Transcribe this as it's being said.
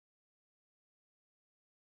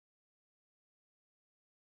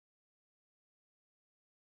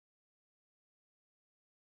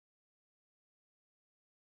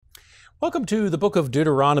Welcome to the book of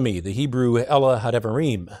Deuteronomy, the Hebrew Ella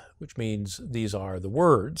Hadevarim, which means these are the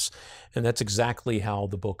words, and that's exactly how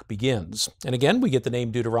the book begins. And again, we get the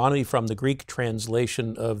name Deuteronomy from the Greek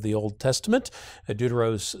translation of the Old Testament,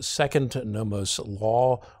 Deuteros second nomos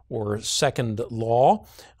law, or second law,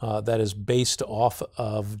 that is based off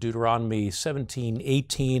of Deuteronomy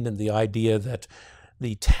 17:18 and the idea that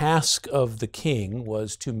the task of the king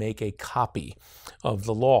was to make a copy of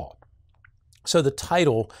the law. So the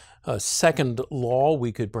title, second law,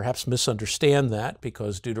 we could perhaps misunderstand that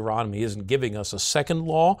because Deuteronomy isn't giving us a second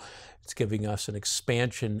law. It's giving us an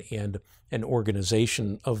expansion and an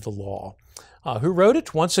organization of the law. Who wrote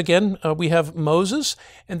it? Once again, we have Moses,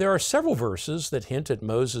 and there are several verses that hint at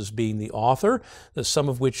Moses being the author, some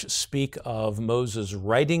of which speak of Moses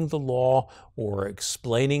writing the law or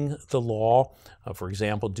explaining the law. For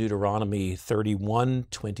example, Deuteronomy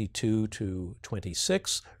 31:22 to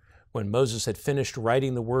 26. When Moses had finished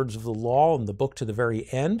writing the words of the law in the book to the very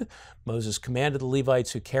end, Moses commanded the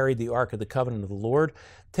Levites who carried the Ark of the Covenant of the Lord,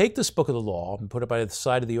 "Take this book of the law and put it by the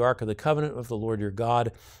side of the Ark of the Covenant of the Lord your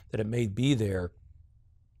God, that it may be there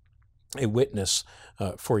a witness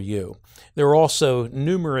for you." There are also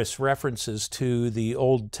numerous references to the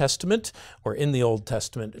Old Testament, or in the Old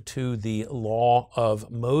Testament, to the law of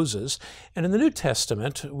Moses. And in the New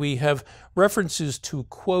Testament, we have references to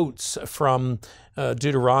quotes from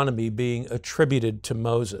Deuteronomy being attributed to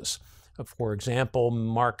Moses. For example,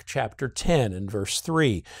 Mark chapter 10 and verse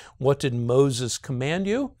 3, "What did Moses command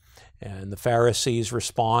you?" And the Pharisees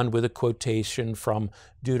respond with a quotation from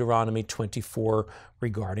Deuteronomy 24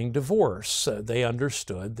 regarding divorce. They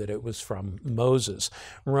understood that it was from Moses.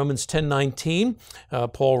 In Romans 10:19,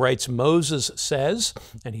 Paul writes, "Moses says,"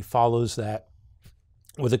 and he follows that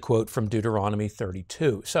with a quote from Deuteronomy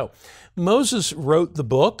 32. So Moses wrote the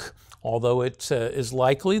book, although it is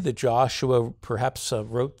likely that Joshua perhaps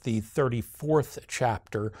wrote the 34th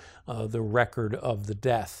chapter, the record of the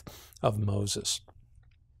death of Moses.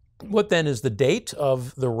 What then is the date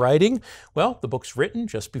of the writing? Well, the book's written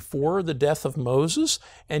just before the death of Moses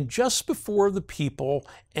and just before the people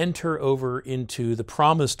enter over into the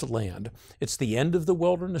promised land. It's the end of the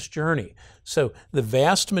wilderness journey. So the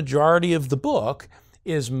vast majority of the book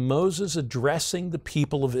is Moses addressing the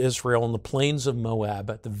people of Israel on the plains of Moab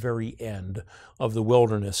at the very end of the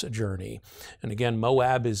wilderness journey. And again,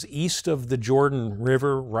 Moab is east of the Jordan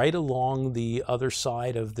River, right along the other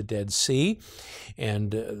side of the Dead Sea.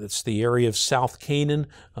 And it's the area of South Canaan,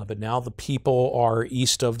 but now the people are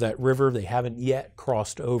east of that river. They haven't yet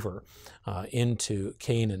crossed over into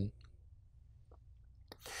Canaan.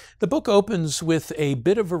 The book opens with a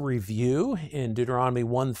bit of a review in Deuteronomy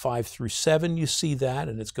 1:5 through 7. You see that,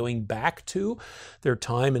 and it's going back to their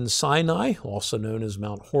time in Sinai, also known as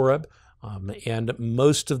Mount Horeb. And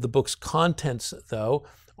most of the book's contents, though,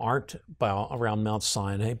 aren't around Mount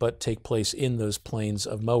Sinai, but take place in those plains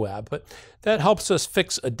of Moab. But that helps us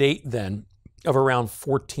fix a date then of around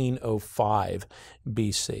 1405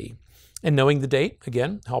 BC. And knowing the date,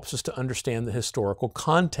 again, helps us to understand the historical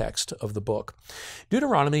context of the book.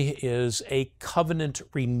 Deuteronomy is a covenant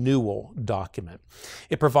renewal document.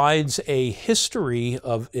 It provides a history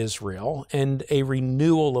of Israel and a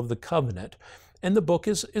renewal of the covenant. And the book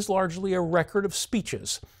is largely a record of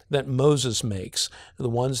speeches that Moses makes, the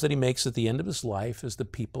ones that he makes at the end of his life as the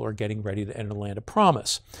people are getting ready to enter the land of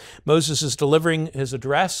promise. Moses is delivering his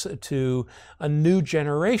address to a new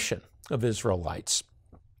generation of Israelites.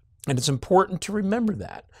 And it's important to remember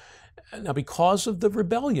that. Now, because of the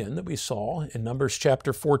rebellion that we saw in Numbers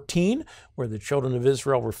chapter 14, where the children of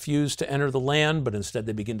Israel refused to enter the land, but instead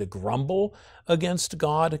they begin to grumble against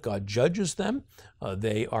God, God judges them.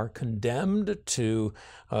 They are condemned to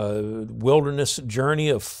a wilderness journey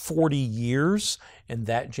of 40 years, and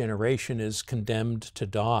that generation is condemned to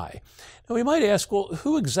die. Now, we might ask, well,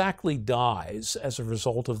 who exactly dies as a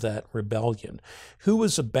result of that rebellion? Who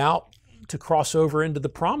was about to cross over into the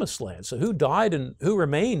promised land? So who died and who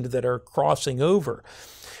remained that are crossing over?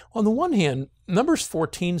 On the one hand, Numbers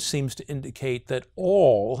 14 seems to indicate that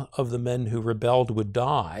all of the men who rebelled would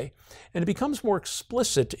die, and it becomes more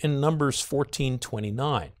explicit in Numbers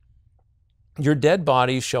 14:29. "Your dead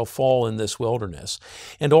bodies shall fall in this wilderness,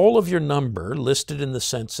 and all of your number listed in the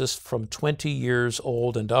census from 20 years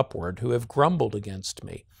old and upward who have grumbled against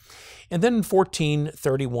me." And then in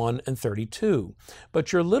 14:31 and 32,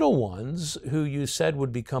 "But your little ones, who you said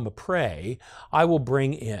would become a prey, I will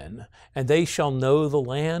bring in, and they shall know the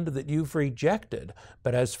land that you've rejected.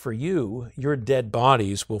 But as for you, your dead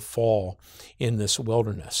bodies will fall in this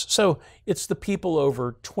wilderness." So it's the people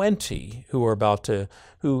over 20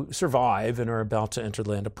 who survive and are about to enter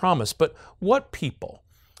the land of promise. But what people?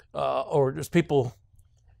 Or just people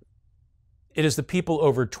It is the people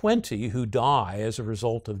over 20 who die as a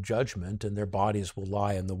result of judgment, and their bodies will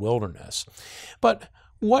lie in the wilderness. But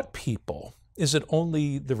what people? Is it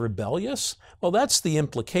only the rebellious? Well, that's the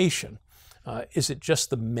implication. Is it just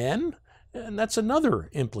the men? And that's another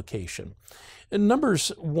implication. In Numbers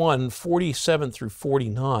 1, 47 through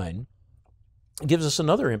 49, gives us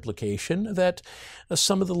another implication that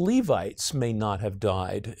some of the Levites may not have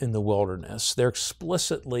died in the wilderness. They're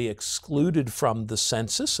explicitly excluded from the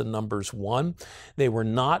census in Numbers 1. They were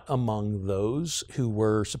not among those who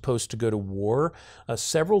were supposed to go to war.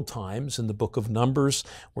 Several times in the book of Numbers,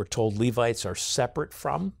 we're told Levites are separate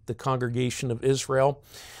from the congregation of Israel.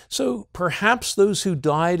 So perhaps those who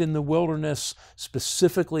died in the wilderness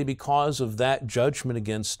specifically because of that judgment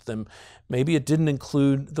against them, maybe it didn't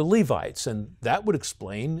include the Levites, and that would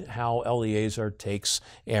explain how Eleazar takes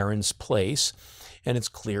Aaron's place. And it's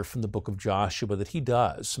clear from the book of Joshua that he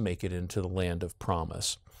does make it into the land of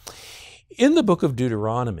promise. In the book of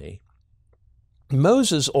Deuteronomy,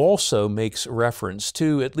 Moses also makes reference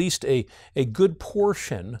to at least a good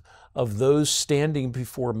portion of those standing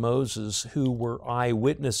before Moses who were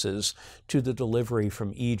eyewitnesses to the delivery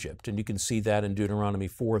from Egypt. And you can see that in Deuteronomy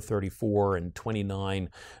 4:34 and 29,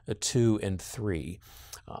 2 and 3.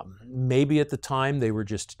 Maybe at the time they were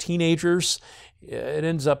just teenagers. It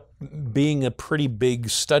ends up being a pretty big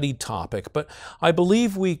study topic, but I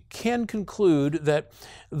believe we can conclude that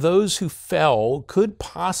those who fell could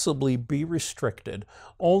possibly be restricted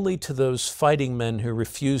only to those fighting men who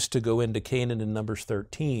refused to go into Canaan in Numbers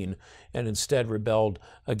 13 and instead rebelled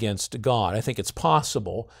against God. I think it's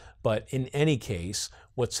possible, but in any case,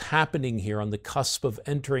 what's happening here on the cusp of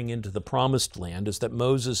entering into the promised land is that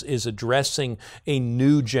Moses is addressing a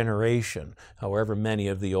new generation, however many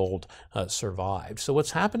of the old survived. So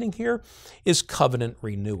what's happening here is covenant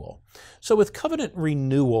renewal. So with covenant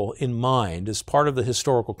renewal in mind as part of the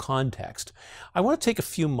historical context, I want to take a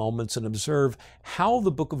few moments and observe how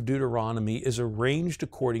the book of Deuteronomy is arranged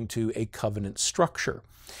according to a covenant structure.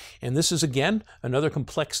 And this is, again, another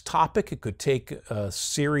complex topic. It could take a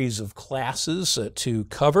series of classes to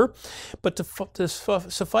cover. But to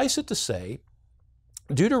suffice it to say,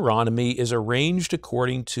 Deuteronomy is arranged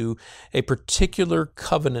according to a particular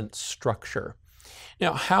covenant structure.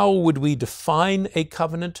 Now, how would we define a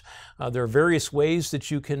covenant? There are various ways that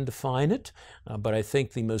you can define it, but I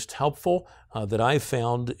think the most helpful that I've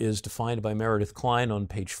found is defined by Meredith Kline on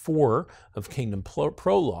page 4 of Kingdom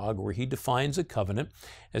Prologue, where he defines a covenant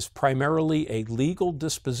as primarily a legal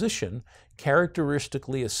disposition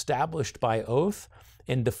characteristically established by oath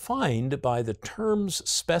and defined by the terms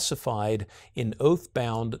specified in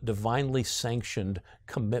oath-bound, divinely sanctioned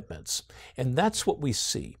commitments. And that's what we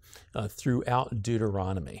see throughout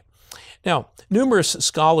Deuteronomy. Now, numerous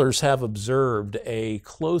scholars have observed a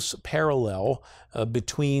close parallel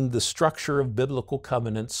between the structure of biblical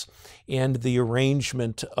covenants and the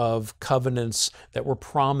arrangement of covenants that were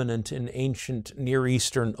prominent in ancient Near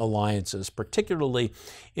Eastern alliances, particularly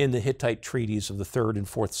in the Hittite treaties of the 3rd and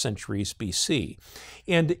 4th centuries BC.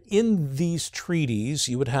 And in these treaties,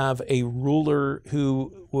 you would have a ruler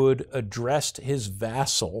who would address his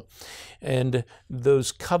vassal, and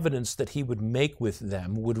those covenants that he would make with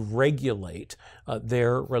them would regulate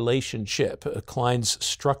their relationship. Kline's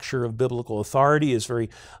structure of biblical authority is very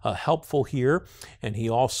helpful here, and he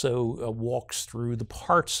also walks through the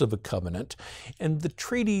parts of a covenant. And the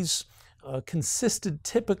treaties consisted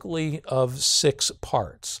typically of 6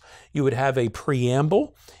 parts. You would have a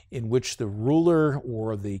preamble in which the ruler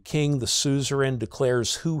or the king, the suzerain,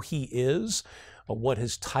 declares who he is, what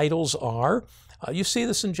his titles are. You see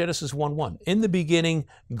this in Genesis 1:1. In the beginning,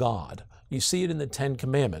 God. You see it in the 10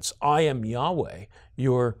 Commandments. I am Yahweh,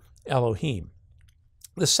 your Elohim.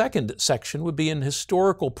 The second section would be an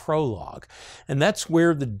historical prologue, and that's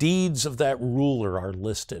where the deeds of that ruler are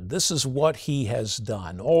listed. This is what he has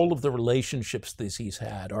done. All of the relationships that he's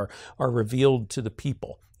had are revealed to the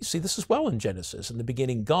people. You see this as well in Genesis. In the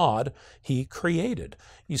beginning, God, he created.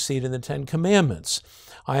 You see it in the 10 Commandments.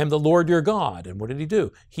 I am the Lord your God. And what did he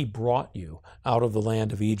do? He brought you out of the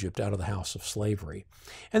land of Egypt, out of the house of slavery.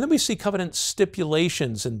 And then we see covenant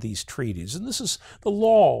stipulations in these treaties. And this is the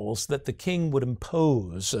laws that the king would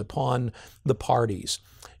impose upon the parties.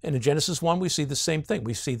 And in Genesis 1, we see the same thing.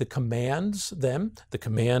 We see the commands, then, the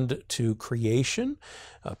command to creation,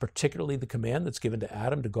 particularly the command that's given to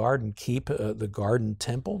Adam to guard and keep the garden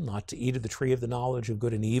temple, not to eat of the tree of the knowledge of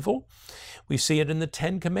good and evil. We see it in the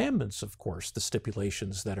 10 Commandments, of course, the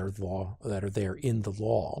stipulations that are there in the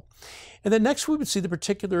law. And then next we would see the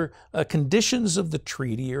particular conditions of the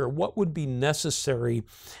treaty, or what would be necessary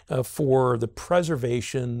for the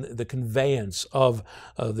preservation, the conveyance of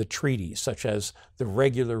the treaty, such as the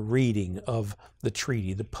regular regular reading of the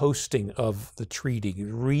treaty, the posting of the treaty,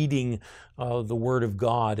 reading the Word of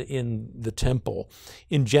God in the temple.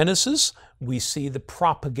 In Genesis, we see the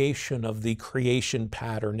propagation of the creation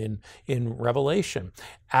pattern in Revelation.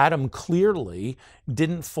 Adam clearly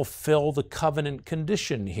didn't fulfill the covenant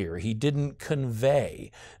condition here. He didn't convey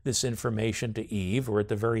this information to Eve, or at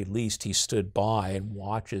the very least, he stood by and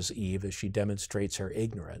watches Eve as she demonstrates her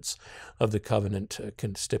ignorance of the covenant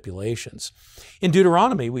stipulations. In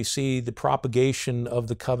Deuteronomy, we see the propagation of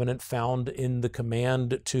the covenant found in the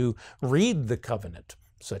command to read the covenant,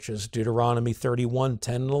 such as Deuteronomy 31,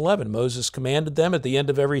 10, and 11. Moses commanded them at the end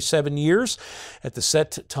of every 7 years, at the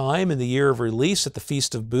set time in the year of release, at the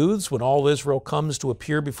Feast of Booths, when all Israel comes to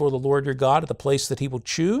appear before the Lord your God at the place that he will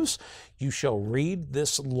choose, you shall read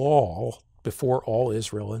this law before all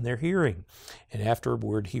Israel in their hearing. And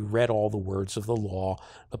afterward he read all the words of the law,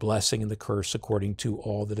 the blessing and the curse, according to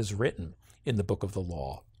all that is written in the book of the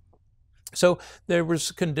law. So there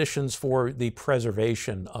was conditions for the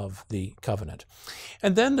preservation of the covenant.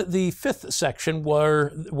 And then the fifth section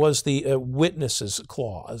was the witnesses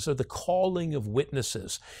clause, or the calling of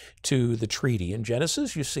witnesses to the treaty. In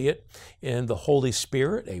Genesis, you see it in the Holy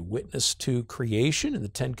Spirit, a witness to creation in the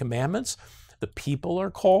Ten Commandments. The people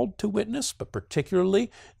are called to witness, but particularly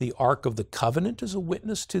the Ark of the Covenant is a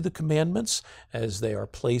witness to the commandments as they are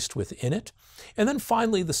placed within it. And then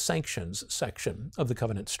finally, the sanctions section of the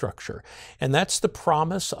covenant structure. And that's the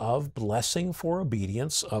promise of blessing for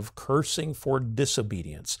obedience, of cursing for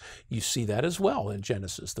disobedience. You see that as well in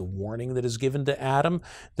Genesis, the warning that is given to Adam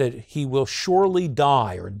that he will surely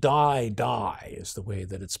die, or die is the way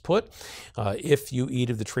that it's put. If you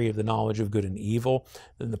eat of the tree of the knowledge of good and evil,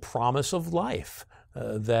 then the promise of life,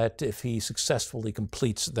 that if he successfully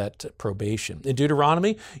completes that probation. In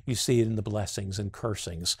Deuteronomy, you see it in the blessings and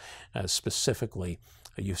cursings. Specifically,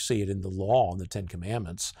 you see it in the law, in the Ten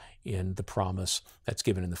Commandments, in the promise that's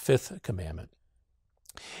given in the fifth commandment.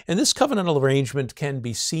 And this covenantal arrangement can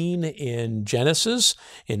be seen in Genesis,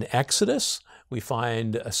 in Exodus. We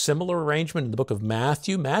find a similar arrangement in the book of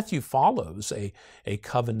Matthew. Matthew follows a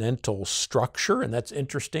covenantal structure, and that's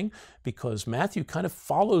interesting because Matthew kind of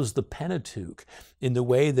follows the Pentateuch in the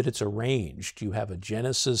way that it's arranged. You have a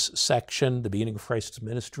Genesis section, the beginning of Christ's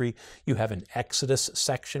ministry. You have an Exodus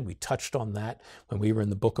section. We touched on that when we were in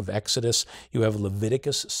the book of Exodus. You have a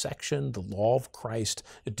Leviticus section, the law of Christ,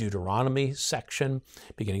 a Deuteronomy section,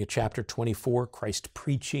 beginning of chapter 24, Christ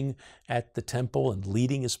preaching at the temple and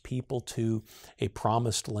leading his people to a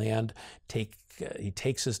promised land. He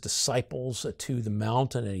takes his disciples to the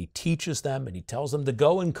mountain and he teaches them and he tells them to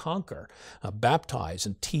go and conquer, baptize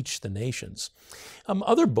and teach the nations.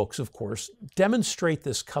 Other books, of course, demonstrate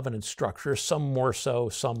this covenant structure, some more so,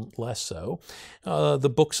 some less so. The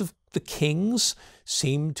books of the Kings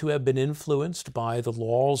seem to have been influenced by the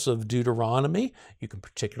laws of Deuteronomy. You can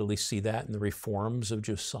particularly see that in the reforms of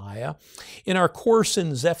Josiah. In our course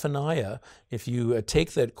in Zephaniah, if you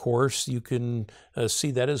take that course, you can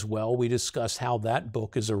see that as well. We discuss how that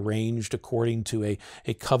book is arranged according to a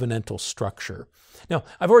covenantal structure. Now,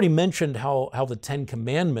 I've already mentioned how the Ten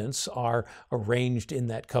Commandments are arranged in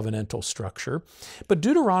that covenantal structure, but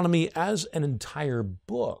Deuteronomy as an entire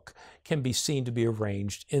book can be seen to be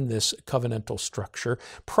arranged in this covenantal structure,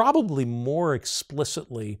 probably more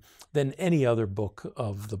explicitly than any other book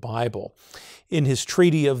of the Bible. In his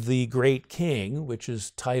Treaty of the Great King, which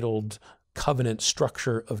is titled Covenant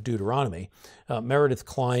Structure of Deuteronomy, Meredith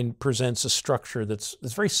Kline presents a structure that's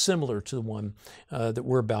very similar to the one that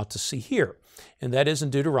we're about to see here. And that is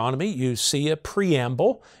in Deuteronomy, you see a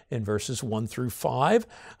preamble in verses 1 through 5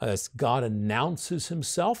 as God announces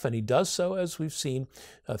himself, and he does so, as we've seen,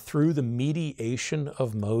 through the mediation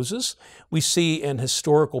of Moses. We see an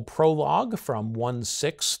historical prologue from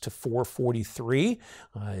 1:6 to 4:43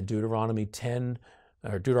 in Deuteronomy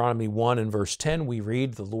 1 and verse 10, we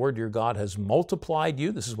read, "The Lord your God has multiplied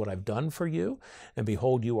you. This is what I've done for you. And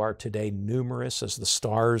behold, you are today numerous as the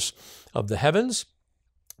stars of the heavens."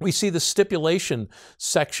 We see the stipulation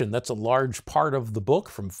section. That's a large part of the book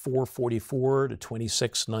from 4:44 to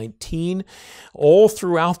 26:19. All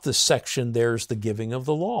throughout this section, there's the giving of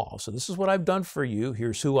the law. So this is what I've done for you.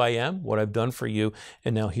 Here's who I am, what I've done for you,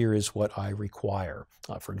 and now here is what I require.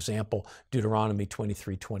 For example, Deuteronomy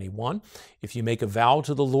 23:21, "If you make a vow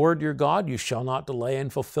to the Lord your God, you shall not delay in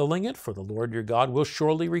fulfilling it, for the Lord your God will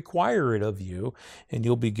surely require it of you, and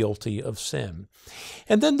you'll be guilty of sin."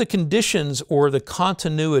 And then the conditions or the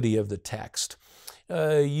continuity of the text.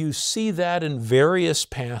 You see that in various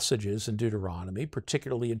passages in Deuteronomy,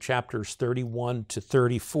 particularly in chapters 31 to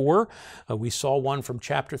 34. We saw one from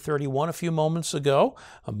chapter 31 a few moments ago,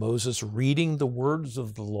 Moses reading the words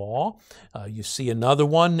of the law. You see another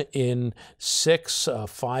one in 6,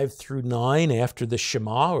 5 through 9, after the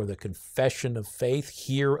Shema, or the confession of faith.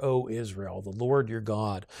 Hear, O Israel, the Lord your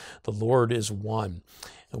God, the Lord is one.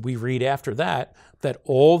 And we read after that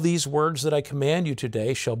all these words that I command you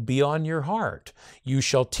today shall be on your heart. You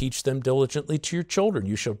shall teach them diligently to your children.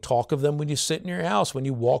 You shall talk of them when you sit in your house, when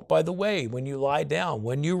you walk by the way, when you lie down,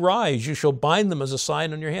 when you rise. You shall bind them as a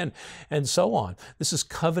sign on your hand, and so on. This is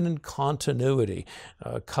covenant continuity,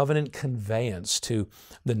 covenant conveyance to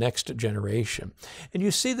the next generation. And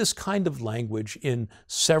you see this kind of language in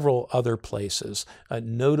several other places,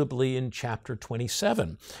 notably in chapter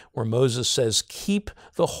 27, where Moses says, keep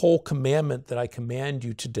the whole commandment that I command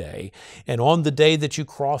you today, and on the day that you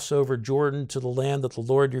cross over Jordan to the land that the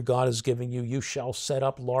Lord your God is giving you, you shall set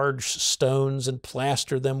up large stones and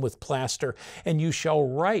plaster them with plaster, and you shall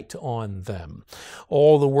write on them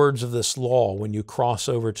all the words of this law when you cross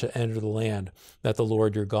over to enter the land that the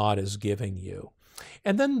Lord your God is giving you.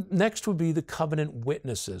 And then next would be the covenant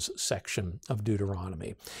witnesses section of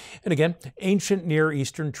Deuteronomy. And again, ancient Near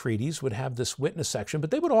Eastern treaties would have this witness section, but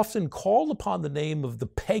they would often call upon the name of the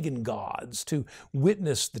pagan gods to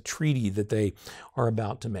witness the treaty that they are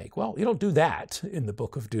about to make. Well, you don't do that in the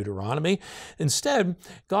book of Deuteronomy. Instead,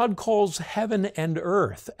 God calls heaven and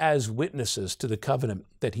earth as witnesses to the covenant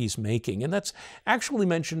that he's making. And that's actually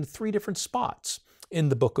mentioned 3 different spots in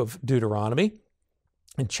the book of Deuteronomy.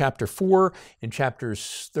 In chapter 4, in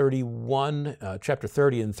chapters 31, chapter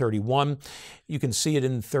 30 and 31, you can see it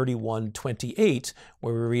in 31:28,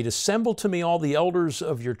 where we read, assemble to me all the elders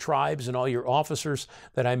of your tribes and all your officers,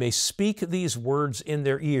 that I may speak these words in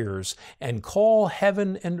their ears, and call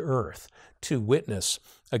heaven and earth to witness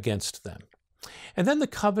against them. And then the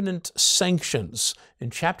covenant sanctions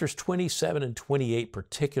in chapters 27 and 28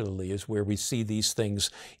 particularly is where we see these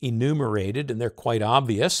things enumerated, and they're quite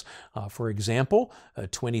obvious. For example,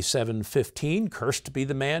 27:15, cursed be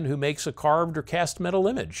the man who makes a carved or cast metal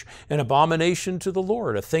image, an abomination to the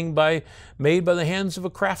Lord, a thing made by the hands of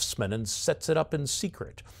a craftsman, and sets it up in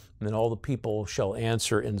secret. And then all the people shall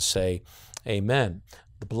answer and say, Amen.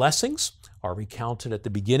 The blessings are recounted at the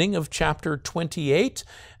beginning of chapter 28.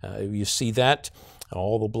 You see that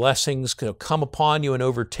all the blessings come upon you and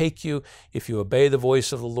overtake you if you obey the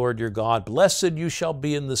voice of the Lord your God. Blessed you shall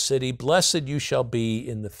be in the city, blessed you shall be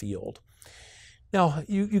in the field. Now,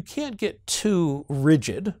 you can't get too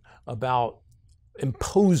rigid about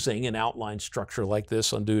imposing an outline structure like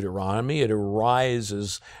this on Deuteronomy. It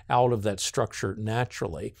arises out of that structure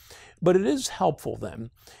naturally. But it is helpful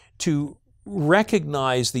then to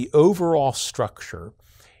recognize the overall structure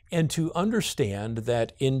and to understand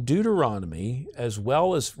that in Deuteronomy, as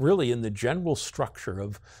well as really in the general structure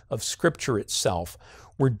of Scripture itself,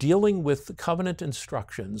 we're dealing with the covenant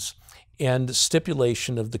instructions and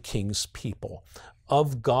stipulation of the king's people,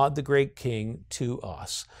 of God the great King to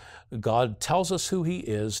us. God tells us who he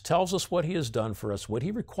is, tells us what he has done for us, what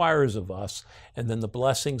he requires of us, and then the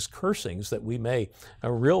blessings, cursings that we may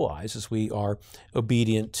realize as we are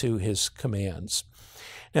obedient to his commands.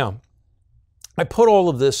 Now, I put all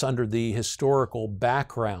of this under the historical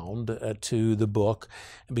background to the book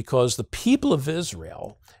because the people of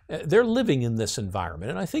Israel, they're living in this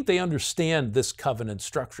environment, and I think they understand this covenant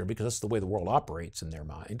structure because that's the way the world operates in their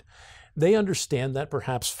mind. They understand that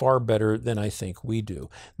perhaps far better than I think we do.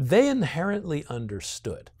 They inherently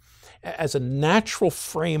understood, as a natural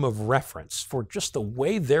frame of reference for just the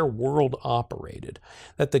way their world operated,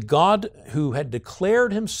 that the God who had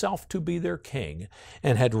declared himself to be their king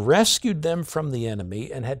and had rescued them from the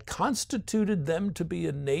enemy and had constituted them to be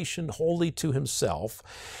a nation holy to himself,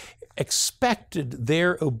 expected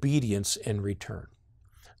their obedience in return.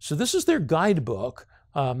 So this is their guidebook,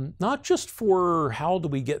 not just for how do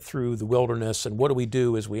we get through the wilderness and what do we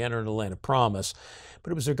do as we enter into the land of promise,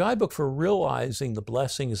 but it was their guidebook for realizing the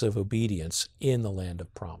blessings of obedience in the land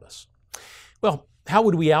of promise. Well, how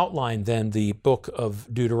would we outline then the book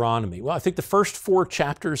of Deuteronomy? Well, I think the first 4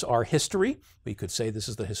 chapters are history. We could say this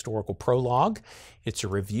is the historical prologue. It's a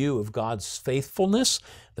review of God's faithfulness,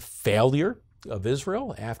 the failure of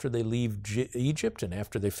Israel after they leave Egypt and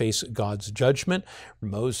after they face God's judgment.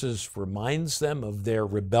 Moses reminds them of their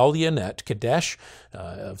rebellion at Kadesh,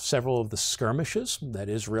 of several of the skirmishes that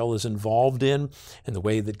Israel is involved in, and the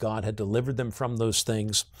way that God had delivered them from those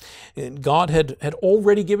things. And God had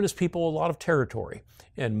already given his people a lot of territory,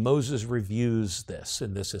 and Moses reviews this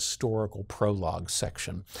in this historical prologue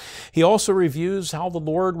section. He also reviews how the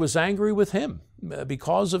Lord was angry with him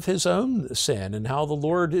because of his own sin and how the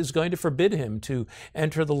Lord is going to forbid him to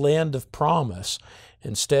enter the land of promise.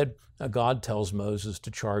 Instead, God tells Moses to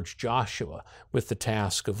charge Joshua with the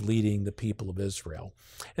task of leading the people of Israel.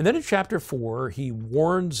 And then in chapter 4, he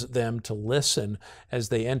warns them to listen as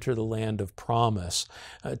they enter the land of promise,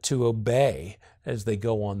 to obey as they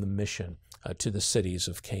go on the mission to the cities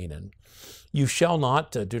of Canaan. You shall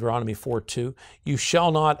not, Deuteronomy 4:2, you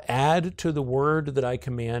shall not add to the word that I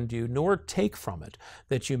command you, nor take from it,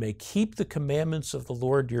 that you may keep the commandments of the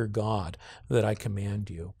Lord your God that I command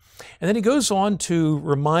you. And then he goes on to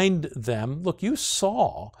remind them, look, you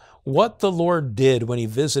saw what the Lord did when he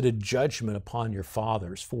visited judgment upon your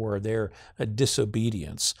fathers for their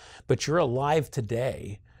disobedience, but you're alive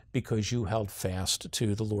today because you held fast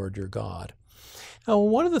to the Lord your God. Now,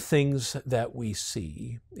 one of the things that we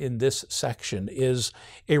see in this section is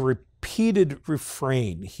a repeated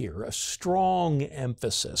refrain here, a strong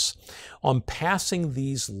emphasis on passing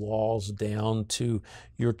these laws down to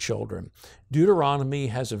your children. Deuteronomy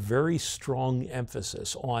has a very strong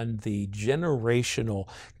emphasis on the generational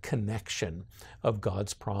connection of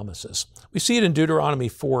God's promises. We see it in Deuteronomy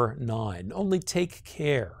 4:9. Only take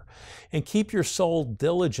care and keep your soul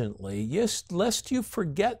diligently, yes, lest you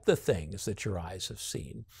forget the things that your eyes have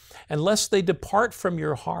seen, and lest they depart from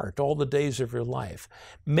your heart all the days of your life.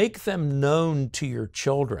 Make them known to your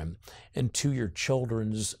children and to your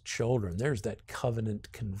children's children. There's that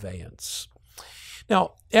covenant conveyance.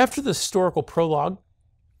 Now, after the historical prologue,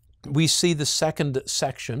 we see the second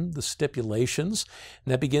section, the stipulations,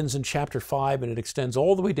 and that begins in chapter 5 and it extends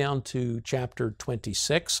all the way down to chapter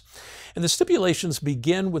 26. And the stipulations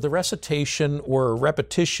begin with a recitation or a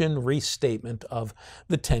repetition, restatement of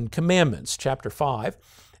the Ten Commandments, chapter 5,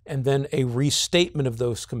 and then a restatement of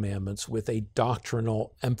those commandments with a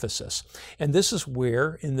doctrinal emphasis. And this is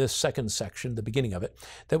where, in this second section, the beginning of it,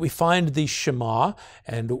 that we find the Shema,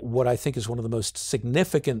 and what I think is one of the most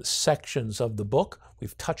significant sections of the book.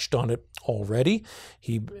 We've touched on it already,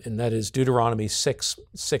 and that is Deuteronomy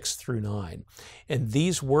 6:6-9. And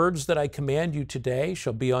these words that I command you today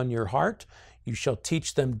shall be on your heart. You shall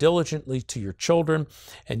teach them diligently to your children,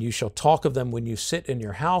 and you shall talk of them when you sit in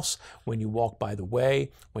your house, when you walk by the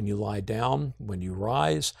way, when you lie down, when you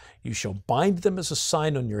rise. You shall bind them as a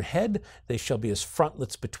sign on your head. They shall be as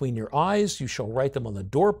frontlets between your eyes. You shall write them on the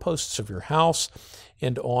doorposts of your house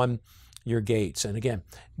and on your gates. And again,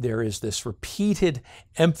 there is this repeated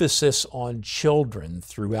emphasis on children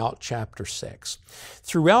throughout chapter 6.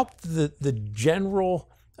 Throughout the general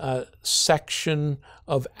section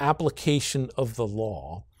of application of the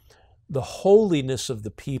law, the holiness of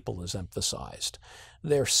the people is emphasized.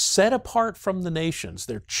 They're set apart from the nations.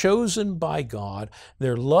 They're chosen by God.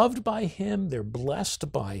 They're loved by Him. They're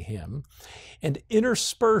blessed by Him. And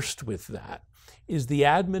interspersed with that is the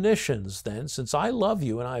admonitions then, since I love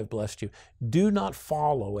you and I have blessed you, do not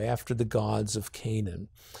follow after the gods of Canaan.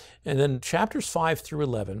 And then chapters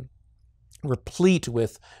 5-11 replete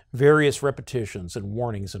with various repetitions and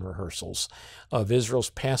warnings and rehearsals of Israel's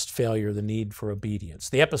past failure, the need for obedience.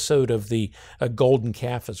 The episode of the golden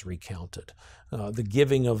calf is recounted, the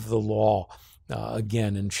giving of the law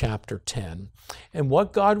again in chapter 10. And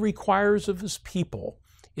what God requires of His people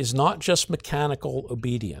is not just mechanical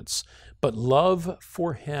obedience, but love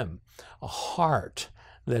for Him, a heart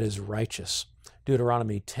that is righteous.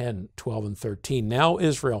 Deuteronomy 10:12-13. Now,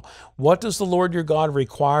 Israel, what does the Lord your God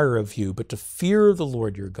require of you but to fear the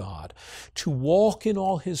Lord your God, to walk in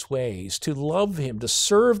all His ways, to love Him, to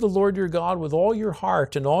serve the Lord your God with all your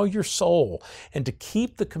heart and all your soul, and to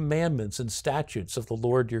keep the commandments and statutes of the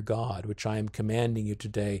Lord your God, which I am commanding you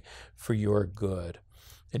today for your good.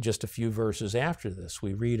 And just a few verses after this,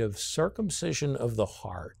 we read of circumcision of the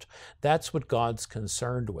heart. That's what God's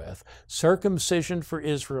concerned with. Circumcision for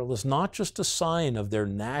Israel is not just a sign of their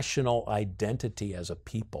national identity as a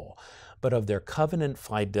people, but of their covenant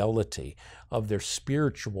fidelity, of their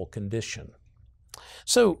spiritual condition.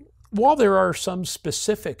 So, while there are some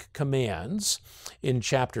specific commands in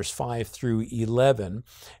chapters 5-11,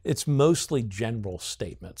 it's mostly general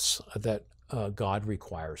statements that God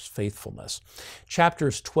requires faithfulness.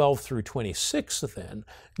 Chapters 12-26 then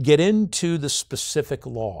get into the specific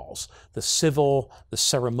laws, the civil, the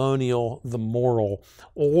ceremonial, the moral,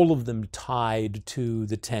 all of them tied to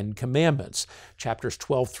the Ten Commandments. Chapters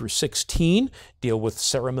 12-16 deal with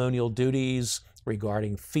ceremonial duties,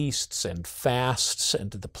 regarding feasts and fasts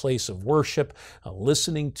and to the place of worship,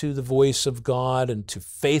 listening to the voice of God and to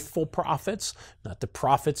faithful prophets, not to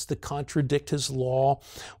prophets that contradict his law.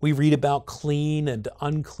 We read about clean and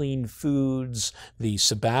unclean foods, the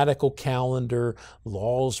sabbatical calendar,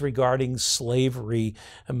 laws regarding slavery.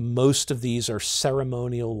 And most of these are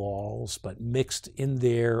ceremonial laws, but mixed in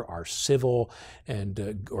there are civil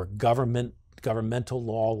and or governmental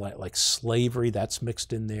law like slavery, that's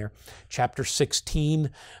mixed in there. Chapter 16,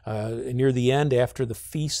 near the end, after the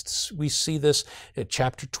feasts, we see this. At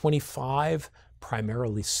chapter 25,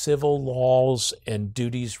 primarily civil laws and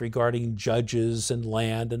duties regarding judges and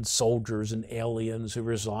land and soldiers and aliens who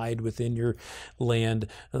reside within your land,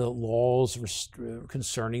 laws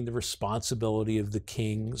concerning the responsibility of the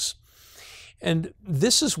kings. And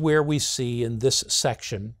this is where we see in this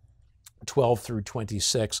section, 12 through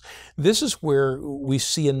 26, this is where we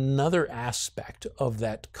see another aspect of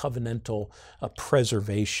that covenantal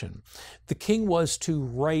preservation. The king was to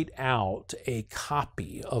write out a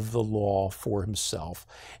copy of the law for himself,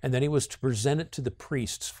 and then he was to present it to the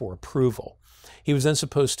priests for approval. He was then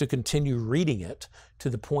supposed to continue reading it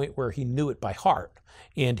to the point where he knew it by heart,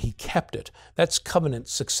 and he kept it. That's covenant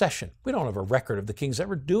succession. We don't have a record of the kings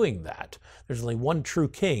ever doing that. There's only one true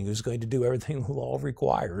king who's going to do everything the law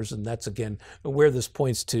requires, and that's, again, where this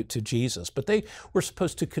points to Jesus. But they were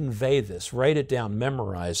supposed to convey this, write it down,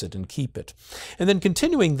 memorize it, and keep it. And then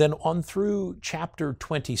continuing then on through chapter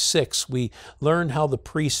 26, we learn how the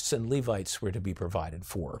priests and Levites were to be provided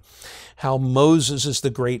for, how Moses is the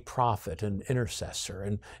great prophet and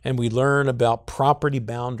intercessor, and we learn about property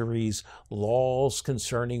boundaries, laws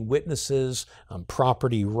concerning witnesses,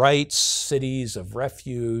 property rights, cities of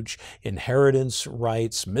refuge, inheritance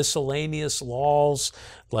rights, miscellaneous laws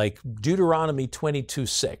like Deuteronomy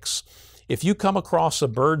 22:6. If you come across a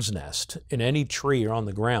bird's nest in any tree or on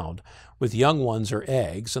the ground with young ones or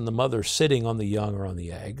eggs, and the mother sitting on the young or on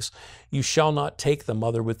the eggs, you shall not take the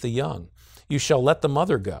mother with the young. You shall let the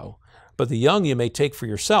mother go, but the young you may take for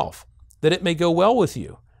yourself, that it may go well with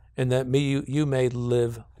you, and that you may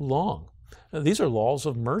live long. Now, these are laws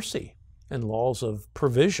of mercy and laws of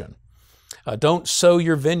provision. Don't sow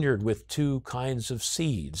your vineyard with two kinds of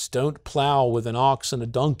seeds. Don't plow with an ox and a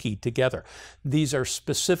donkey together. These are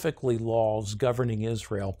specifically laws governing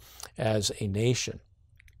Israel as a nation.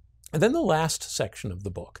 And then the last section of the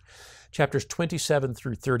book, chapters 27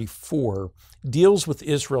 through 34, deals with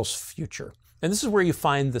Israel's future. And this is where you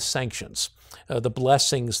find the sanctions, the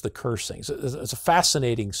blessings, the cursings. It's a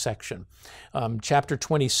fascinating section. Chapter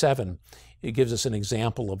 27, it gives us an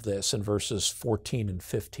example of this in verses 14 and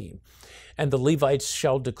 15. And the Levites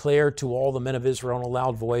shall declare to all the men of Israel in a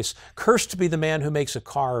loud voice, cursed be the man who makes a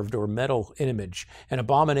carved or metal image, an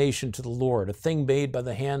abomination to the Lord, a thing made by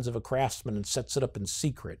the hands of a craftsman, and sets it up in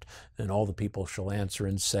secret. And all the people shall answer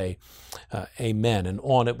and say, Amen. And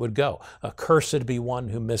on it would go. Cursed be one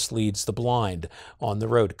who misleads the blind on the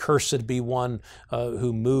road. Cursed be one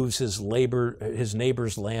who moves his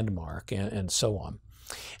neighbor's landmark, and so on.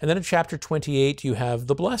 And then in chapter 28, you have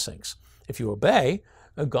the blessings. If you obey,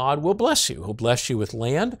 God will bless you. He'll bless you with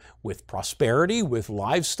land, with prosperity, with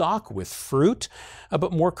livestock, with fruit,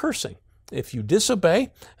 but more cursing. If you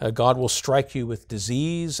disobey, God will strike you with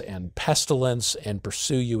disease and pestilence and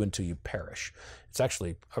pursue you until you perish. It's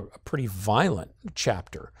actually a pretty violent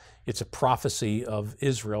chapter. It's a prophecy of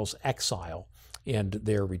Israel's exile and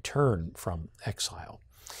their return from exile.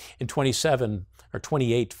 In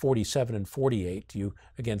 28, 47, and 48, you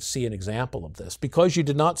again see an example of this. Because you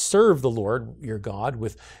did not serve the Lord your God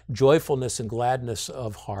with joyfulness and gladness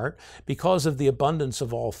of heart, because of the abundance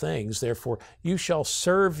of all things, therefore you shall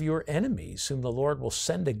serve your enemies, whom the Lord will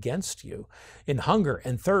send against you, in hunger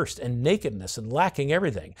and thirst and nakedness and lacking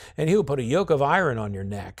everything. And he will put a yoke of iron on your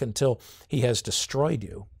neck until he has destroyed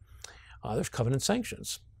you. There's covenant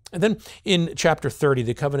sanctions. And then in chapter 30,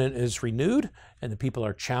 the covenant is renewed and the people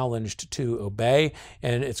are challenged to obey.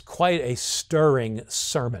 And it's quite a stirring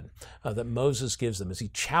sermon that Moses gives them as he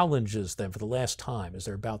challenges them for the last time as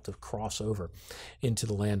they're about to cross over into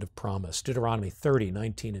the land of promise. Deuteronomy 30,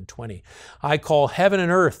 19 and 20. I call heaven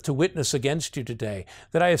and earth to witness against you today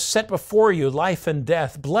that I have set before you life and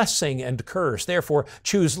death, blessing and curse. Therefore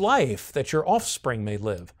choose life that your offspring may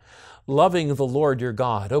live, loving the Lord your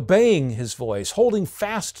God, obeying his voice, holding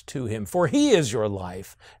fast to him, for he is your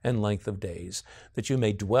life and length of days, that you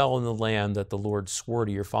may dwell in the land that the Lord swore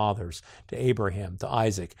to your fathers, to Abraham, to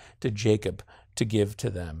Isaac, to Jacob, to give to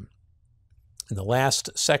them. In the last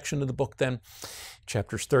section of the book then,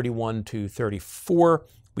 chapters 31 to 34,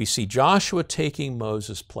 we see Joshua taking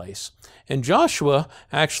Moses' place. And Joshua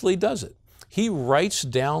actually does it. He writes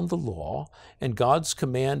down the law, and God's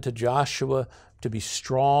command to Joshua to be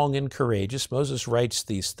strong and courageous. Moses writes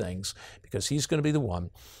these things because he's going to be the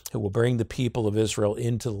one who will bring the people of Israel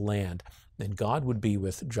into the land. And God would be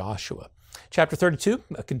with Joshua. Chapter 32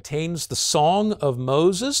 contains the song of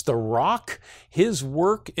Moses, the rock. His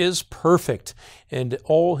work is perfect, and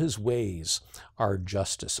all his ways are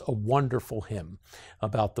justice. A wonderful hymn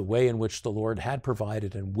about the way in which the Lord had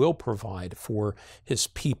provided and will provide for his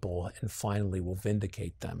people, and finally will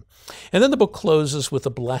vindicate them. And then the book closes with a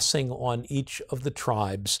blessing on each of the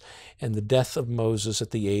tribes and the death of Moses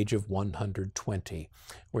at the age of 120.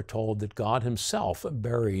 We're told that God himself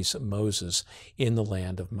buries Moses in the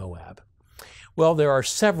land of Moab. Well, there are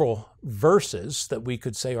several verses that we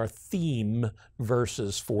could say are theme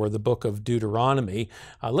verses for the book of Deuteronomy.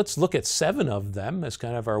 Let's look at 7 of them as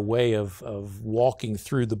kind of our way of walking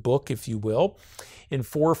through the book, if you will. In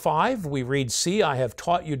 4:5, we read, "See, I have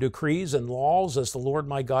taught you decrees and laws as the Lord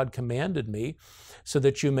my God commanded me, so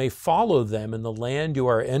that you may follow them in the land you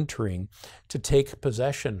are entering to take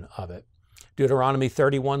possession of it." Deuteronomy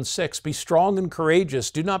 31:6, "Be strong and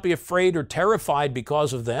courageous. Do not be afraid or terrified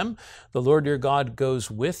because of them. The Lord your God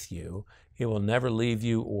goes with you. He will never leave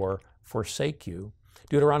you or forsake you."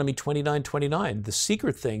 Deuteronomy 29:29, "The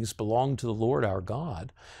secret things belong to the Lord our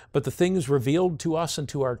God, but the things revealed to us and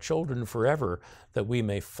to our children forever, that we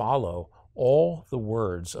may follow all the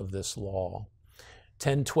words of this law."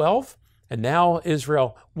 10:12, "And now,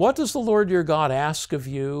 Israel, what does the Lord your God ask of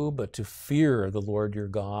you but to fear the Lord your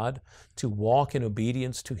God, to walk in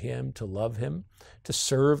obedience to him, to love him, to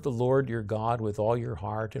serve the Lord your God with all your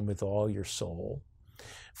heart and with all your soul?"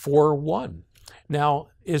 4:1, "Now,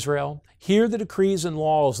 Israel, hear the decrees and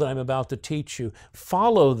laws that I'm about to teach you.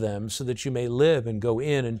 Follow them so that you may live and go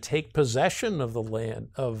in and take possession of the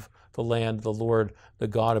land the Lord, the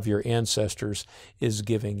God of your ancestors, is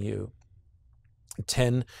giving you."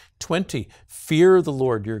 10:20, "Fear the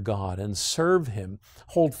Lord your God and serve him.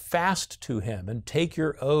 Hold fast to him and take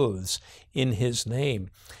your oaths in his name."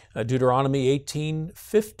 Deuteronomy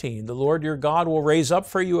 18:15, "The Lord your God will raise up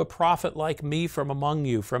for you a prophet like me from among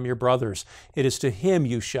you, from your brothers. It is to him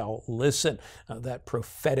you shall listen." That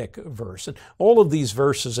prophetic verse. And all of these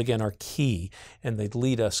verses, again, are key, and they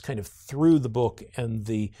lead us kind of through the book and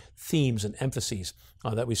the themes and emphases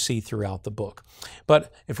that we see throughout the book.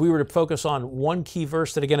 But if we were to focus on one key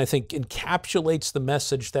verse that, again, I think encapsulates the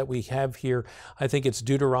message that we have here, I think it's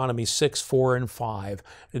Deuteronomy 6:4 and 5,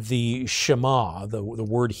 the Shema, the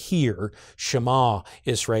word hear, Shema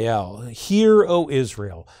Israel. "Hear, O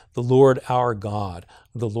Israel, the Lord our God,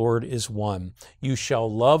 the Lord is one. You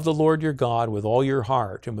shall love the Lord your God with all your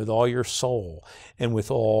heart and with all your soul and with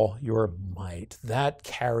all your might." That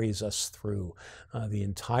carries us through the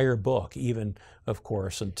entire book, even, of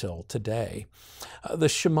course, until today. The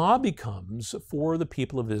Shema becomes, for the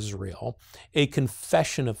people of Israel, a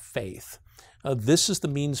confession of faith. This is the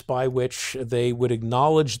means by which they would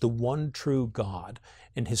acknowledge the one true God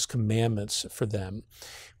and his commandments for them.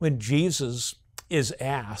 When Jesus is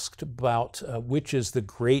asked about which is the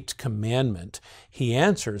great commandment, he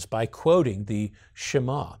answers by quoting the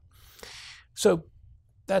Shema. So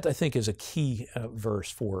that, I think, is a key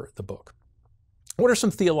verse for the book. What are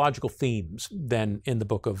some theological themes then in the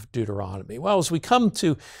book of Deuteronomy? Well, as we come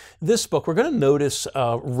to this book, we're going to notice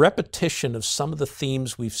a repetition of some of the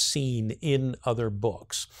themes we've seen in other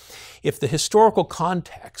books. If the historical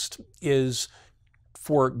context is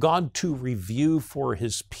for God to review for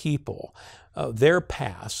his people their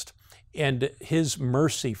past and his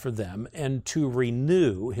mercy for them, and to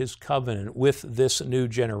renew his covenant with this new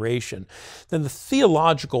generation, then the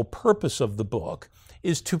theological purpose of the book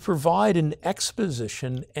is to provide an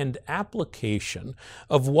exposition and application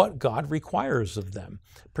of what God requires of them,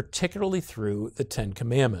 particularly through the Ten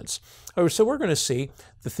Commandments. So we're going to see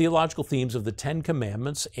the theological themes of the Ten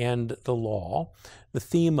Commandments and the law, the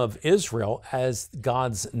theme of Israel as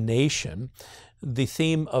God's nation, the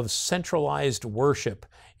theme of centralized worship,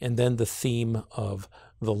 and then the theme of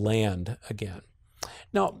the land again.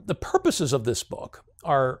 Now, the purposes of this book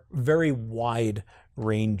are very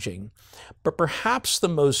wide-ranging, but perhaps the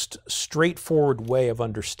most straightforward way of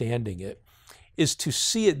understanding it is to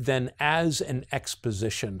see it then as an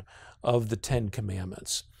exposition of the Ten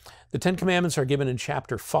Commandments. The Ten Commandments are given in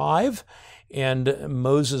chapter 5, and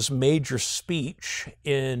Moses' major speech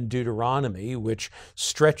in Deuteronomy, which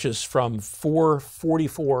stretches from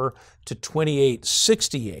 4:44 to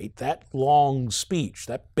 28:68, that long speech,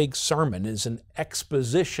 that big sermon, is an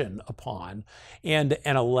exposition upon and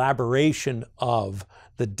an elaboration of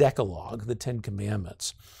the Decalogue, the Ten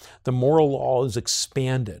Commandments. The moral law is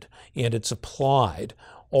expanded and it's applied.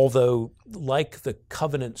 although like the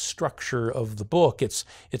covenant structure of the book,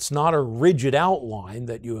 it's not a rigid outline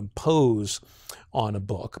that you impose on a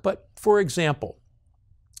book. But for example,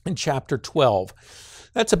 in chapter 12,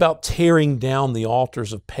 that's about tearing down the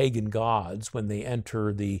altars of pagan gods when they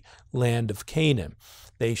enter the land of Canaan.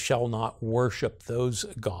 They shall not worship those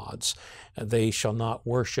gods. They shall not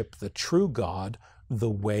worship the true God the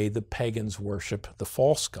way the pagans worship the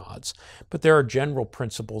false gods. But there are general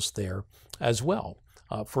principles there as well.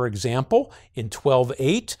 For example, in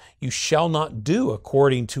 12:8, you shall not do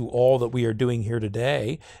according to all that we are doing here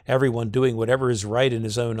today, everyone doing whatever is right in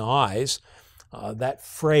his own eyes. That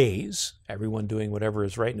phrase, everyone doing whatever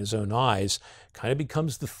is right in his own eyes, kind of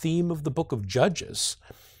becomes the theme of the book of Judges.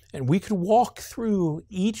 And we could walk through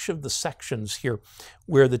each of the sections here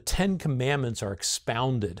where the Ten Commandments are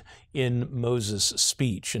expounded in Moses'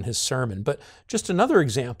 speech, in his sermon. But just another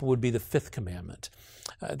example would be the Fifth Commandment.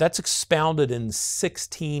 That's expounded in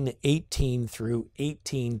 16:18 through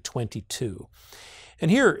 18:22.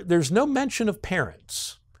 And here, there's no mention of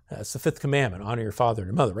parents. That's the Fifth Commandment, honor your father and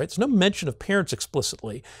your mother, right? There's no mention of parents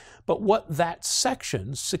explicitly. But what that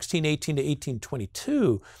section, 16:18 to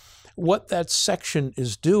 18:22, what that section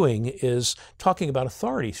is doing is talking about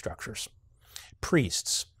authority structures,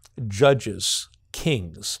 priests, judges,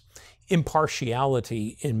 kings,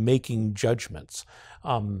 impartiality in making judgments,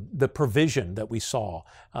 the provision that we saw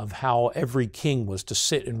of how every king was to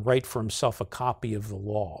sit and write for himself a copy of the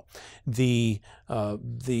law, the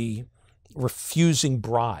refusing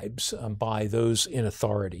bribes by those in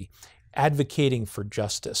authority, advocating for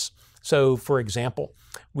justice. So, for example,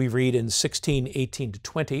 we read in 16:18 to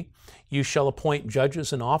 20, you shall appoint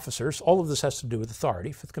judges and officers. All of this has to do with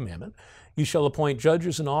authority, Fifth Commandment. You shall appoint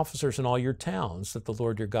judges and officers in all your towns that the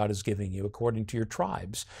Lord your God is giving you according to your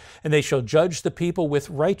tribes. And they shall judge the people with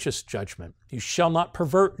righteous judgment. You shall not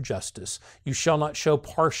pervert justice. You shall not show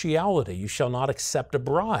partiality. You shall not accept a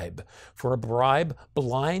bribe. For a bribe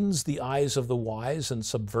blinds the eyes of the wise and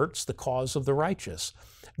subverts the cause of the righteous.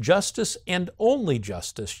 Justice and only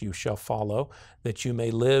justice you shall follow, that you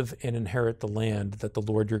may live and inherit the land that the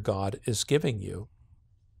Lord your God is giving you.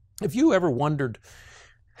 Have you ever wondered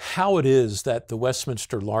how it is that the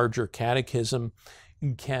Westminster Larger Catechism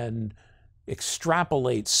can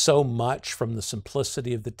extrapolate so much from the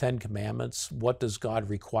simplicity of the Ten Commandments? What does God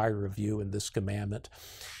require of you in this commandment?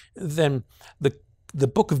 Then the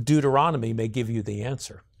book of Deuteronomy may give you the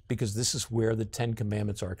answer, because this is where the Ten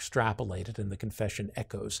Commandments are extrapolated, and the confession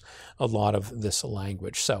echoes a lot of this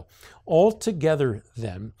language. So altogether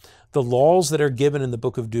then, the laws that are given in the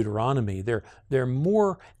book of Deuteronomy, they're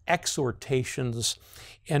more exhortations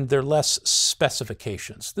and they're less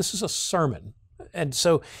specifications. This is a sermon. And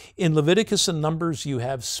so in Leviticus and Numbers, you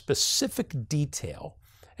have specific detail,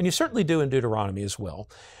 and you certainly do in Deuteronomy as well,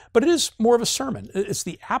 but it is more of a sermon. It's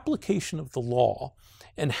the application of the law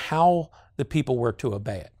and how the people were to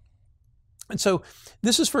obey it. And so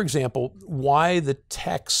this is, for example, why the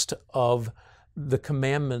text of the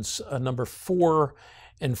commandments number 4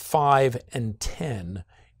 and 5 and 10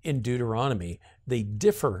 in Deuteronomy, they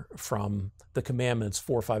differ from the commandments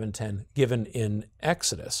 4, 5, and 10 given in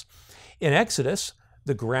Exodus. In Exodus,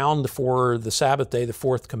 the ground for the Sabbath day, the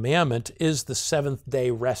fourth commandment, is the seventh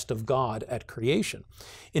day rest of God at creation.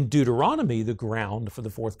 In Deuteronomy, the ground for the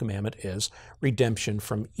fourth commandment is redemption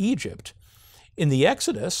from Egypt. In the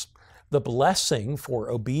Exodus, the blessing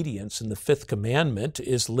for obedience in the fifth commandment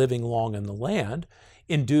is living long in the land.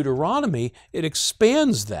 In Deuteronomy, it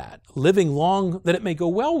expands that, living long that it may go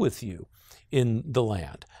well with you in the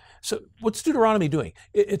land. So what's Deuteronomy doing?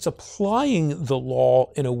 It's applying the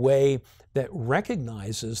law in a way that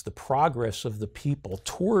recognizes the progress of the people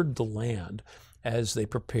toward the land as they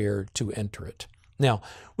prepare to enter it. Now,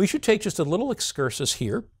 we should take just a little excursus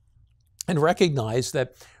here and recognize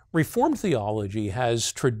that Reformed theology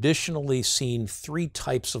has traditionally seen three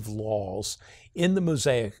types of laws in the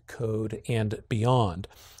Mosaic Code and beyond: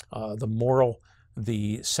 the moral,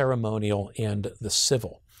 the ceremonial, and the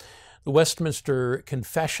civil. The Westminster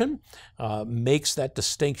Confession makes that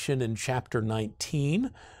distinction in chapter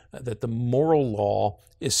 19, that the moral law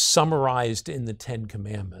is summarized in the Ten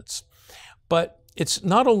Commandments. But it's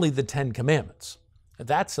not only the Ten Commandments.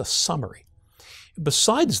 That's a summary.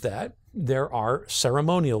 Besides that, there are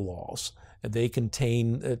ceremonial laws. They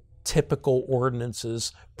contain typical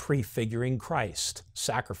ordinances prefiguring Christ,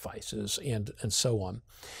 sacrifices, and so on.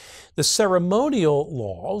 The ceremonial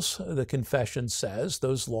laws, the confession says,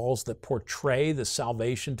 those laws that portray the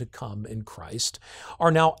salvation to come in Christ,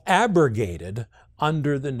 are now abrogated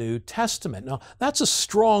under the New Testament. Now, that's a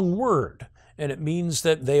strong word, and it means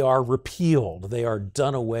that they are repealed, they are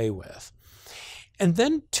done away with. And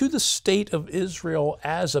then to the state of Israel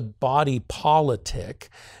as a body politic,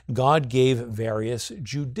 God gave various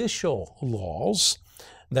judicial laws,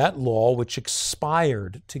 that law which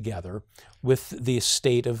expired together with the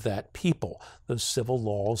state of that people. Those civil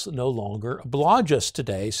laws no longer oblige us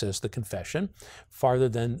today, says the confession, farther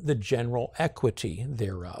than the general equity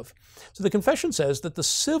thereof. So the confession says that the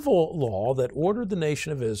civil law that ordered the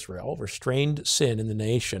nation of Israel, restrained sin in the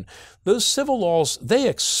nation, those civil laws, they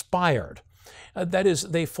expired. That is,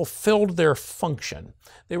 they fulfilled their function.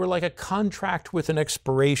 They were like a contract with an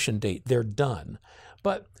expiration date. They're done.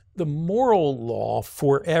 But the moral law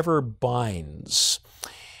forever binds.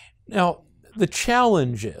 Now, the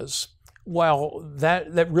challenge is, while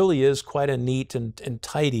that really is quite a neat and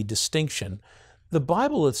tidy distinction, the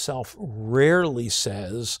Bible itself rarely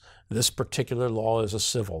says this particular law is a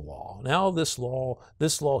civil law. Now this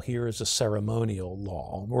law here is a ceremonial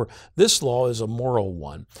law, or this law is a moral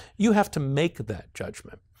one. You have to make that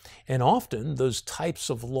judgment. And often those types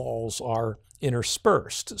of laws are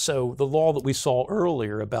interspersed. So the law that we saw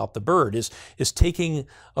earlier about the bird is taking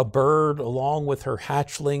a bird along with her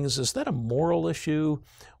hatchlings. Is that a moral issue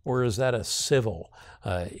or is that a civil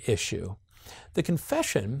issue? The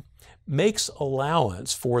confession makes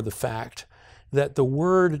allowance for the fact that the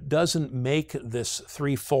Word doesn't make this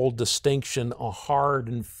threefold distinction a hard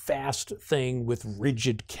and fast thing with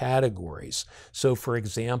rigid categories. So, for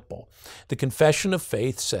example, the Confession of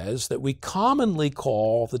Faith says that we commonly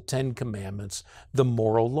call the Ten Commandments the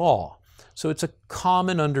moral law. So it's a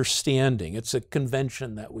common understanding. It's a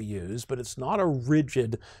convention that we use, but it's not a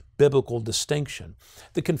rigid biblical distinction.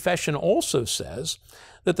 The confession also says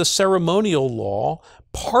that the ceremonial law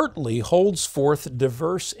partly holds forth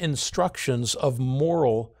diverse instructions of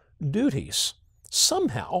moral duties.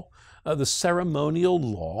 Somehow, the ceremonial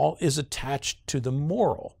law is attached to the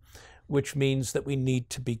moral, which means that we need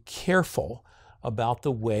to be careful about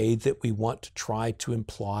the way that we want to try to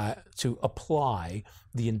apply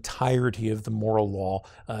the entirety of the moral law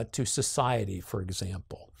to society, for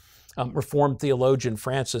example. Reformed theologian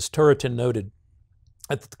Francis Turretin noted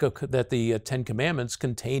that the Ten Commandments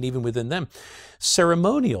contain, even within them,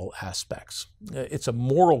 ceremonial aspects. It's a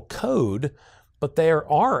moral code, but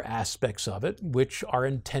there are aspects of it which are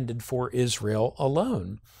intended for Israel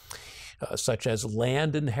alone, such as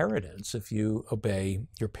land inheritance if you obey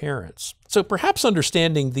your parents. So perhaps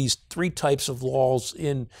understanding these three types of laws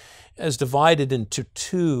as divided into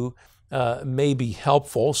two may be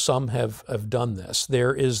helpful. Some have done this.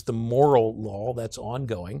 There is the moral law that's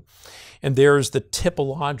ongoing, and there is the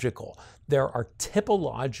typological. There are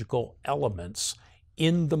typological elements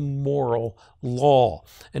in the moral law.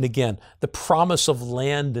 And again, the promise of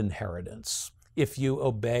land inheritance if you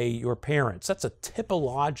obey your parents. That's a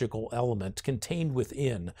typological element contained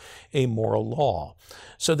within a moral law.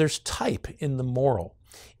 So there's type in the moral.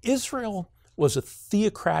 Israel was a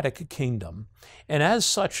theocratic kingdom, and as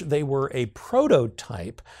such, they were a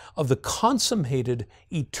prototype of the consummated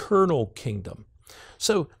eternal kingdom.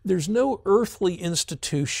 So there's no earthly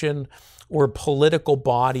institution or political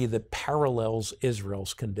body that parallels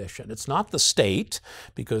Israel's condition. It's not the state,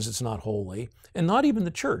 because it's not holy, and not even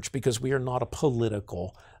the church, because we are not a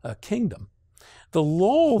political kingdom. The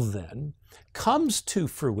law, then, comes to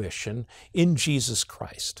fruition in Jesus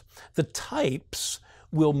Christ. The types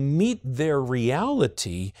will meet their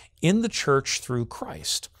reality in the church through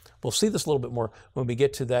Christ. We'll see this a little bit more when we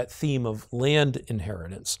get to that theme of land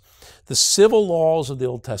inheritance. The civil laws of the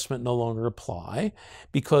Old Testament no longer apply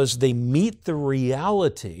because they meet the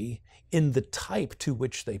reality in the type to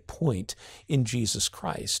which they point in Jesus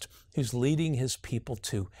Christ, who's leading his people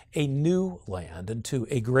to a new land and to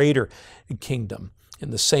a greater kingdom. In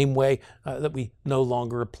the same way that we no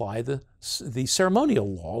longer apply the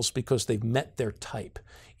ceremonial laws because they've met their type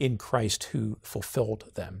in Christ who fulfilled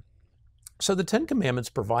them. So the Ten Commandments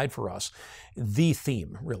provide for us the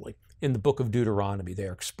theme, really, in the book of Deuteronomy. They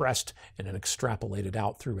are expressed and then extrapolated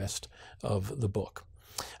out through the rest of the book.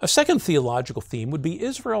 A second theological theme would be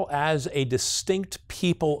Israel as a distinct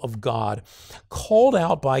people of God, called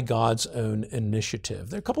out by God's own initiative.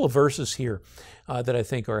 There are a couple of verses here that I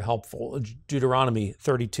think are helpful. Deuteronomy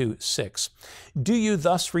 32:6. Do you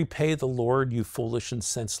thus repay the Lord, you foolish and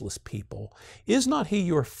senseless people? Is not he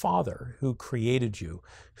your father who created you,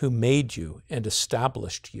 who made you and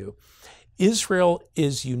established you? Israel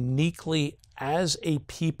is uniquely, as a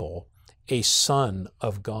people, a son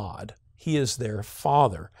of God. He is their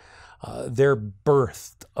father, their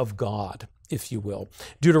birth of God. if you will.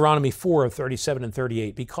 Deuteronomy 4:37 and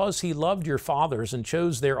 38, because he loved your fathers and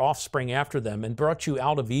chose their offspring after them and brought you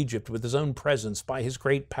out of Egypt with his own presence by his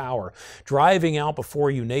great power, driving out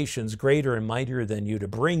before you nations greater and mightier than you, to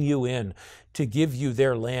bring you in, to give you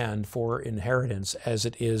their land for inheritance as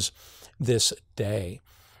it is this day.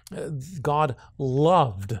 God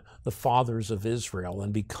loved the fathers of Israel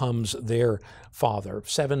and becomes their father.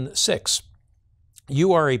 7:6.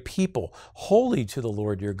 You are a people holy to the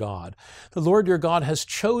Lord your God. The Lord your God has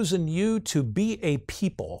chosen you to be a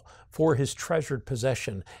people for his treasured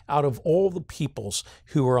possession out of all the peoples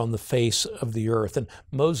who are on the face of the earth. And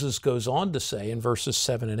Moses goes on to say in verses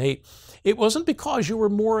 7 and 8, it wasn't because you were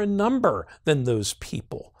more in number than those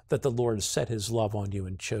people that the Lord set his love on you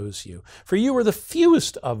and chose you, for you were the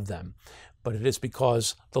fewest of them. But it is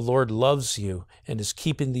because the Lord loves you and is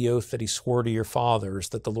keeping the oath that he swore to your fathers,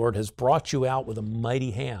 that the Lord has brought you out with a mighty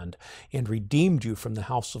hand and redeemed you from the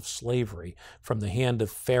house of slavery, from the hand of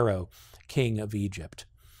Pharaoh, king of Egypt.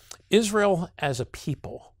 Israel as a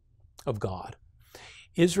people of God.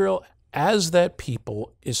 Israel as that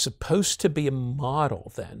people is supposed to be a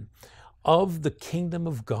model then of the kingdom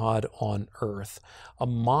of God on earth, a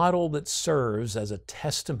model that serves as a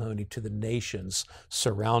testimony to the nations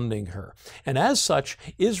surrounding her. And as such,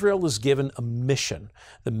 Israel is given a mission,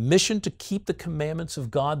 the mission to keep the commandments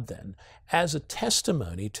of God then as a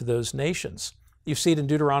testimony to those nations. You see it in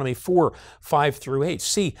Deuteronomy 4:5 through 8.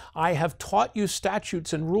 See, I have taught you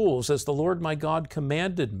statutes and rules as the Lord my God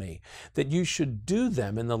commanded me, that you should do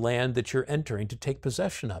them in the land that you're entering to take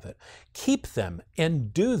possession of it. Keep them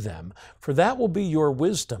and do them, for that will be your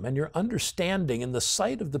wisdom and your understanding in the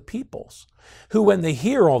sight of the peoples, who when they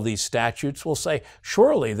hear all these statutes will say,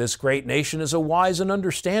 surely this great nation is a wise and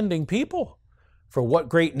understanding people. For what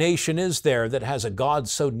great nation is there that has a God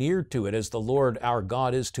so near to it as the Lord our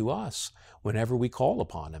God is to us, whenever we call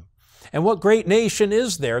upon him? And what great nation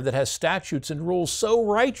is there that has statutes and rules so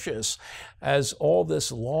righteous as all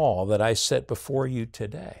this law that I set before you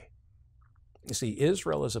today? You see,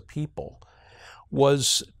 Israel as a people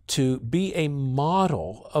was to be a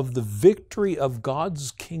model of the victory of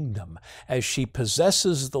God's kingdom as she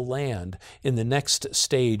possesses the land in the next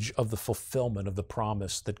stage of the fulfillment of the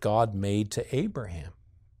promise that God made to Abraham.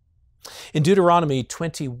 In Deuteronomy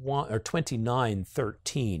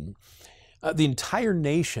 29:13, the entire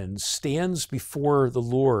nation stands before the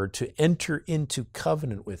Lord to enter into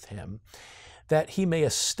covenant with him, that he may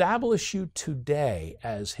establish you today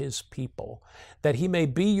as his people, that he may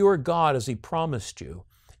be your God as he promised you,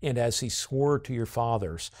 and as he swore to your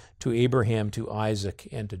fathers, to Abraham, to Isaac,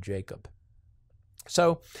 and to Jacob.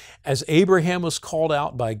 So, as Abraham was called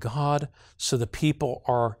out by God, so the people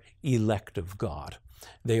are elect of God.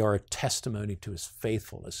 They are a testimony to his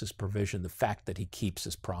faithfulness, his provision, the fact that he keeps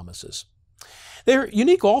his promises. They're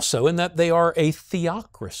unique also in that they are a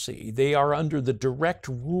theocracy. They are under the direct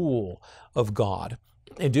rule of God.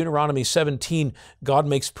 In Deuteronomy 17, God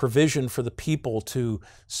makes provision for the people to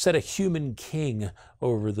set a human king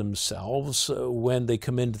over themselves when they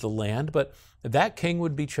come into the land, but that king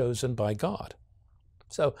would be chosen by God.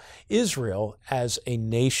 So Israel as a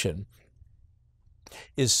nation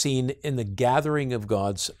is seen in the gathering of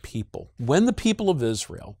God's people. When the people of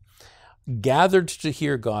Israel gathered to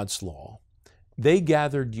hear God's law, they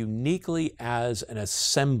gathered uniquely as an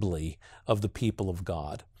assembly of the people of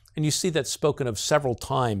God. And you see that spoken of several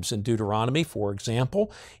times in Deuteronomy. For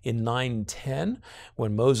example, in 9:10,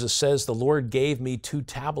 when Moses says, the Lord gave me 2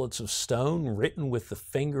 tablets of stone written with the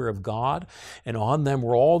finger of God, and on them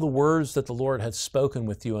were all the words that the Lord had spoken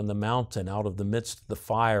with you on the mountain out of the midst of the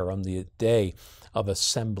fire on the day of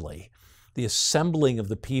assembly. The assembling of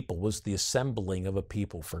the people was the assembling of a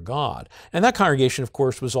people for God. And that congregation, of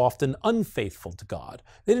course, was often unfaithful to God.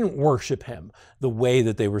 They didn't worship him the way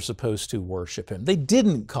that they were supposed to worship him. They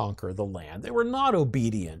didn't conquer the land. They were not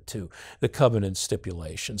obedient to the covenant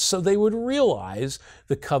stipulations. So they would realize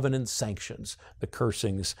the covenant sanctions, the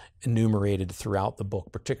cursings enumerated throughout the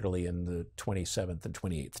book, particularly in the 27th and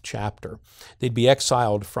 28th chapter. They'd be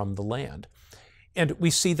exiled from the land. And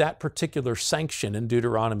we see that particular sanction in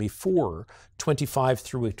Deuteronomy 4:25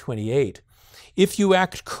 through 28. If you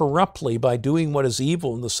act corruptly by doing what is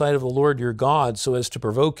evil in the sight of the Lord your God so as to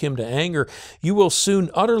provoke him to anger, you will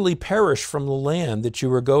soon utterly perish from the land that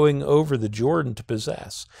you are going over the Jordan to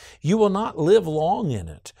possess. You will not live long in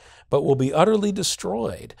it, but will be utterly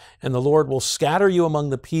destroyed. And the Lord will scatter you among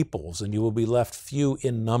the peoples, and you will be left few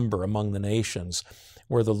in number among the nations,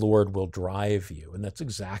 where the Lord will drive you. And that's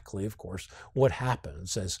exactly, of course, what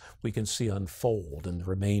happens as we can see unfold in the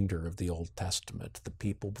remainder of the Old Testament. The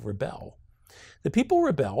people rebel. The people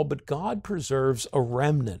rebel, but God preserves a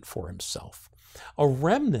remnant for himself. a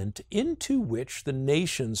remnant into which the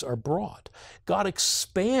nations are brought. God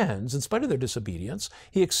expands, in spite of their disobedience,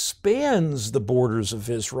 He expands the borders of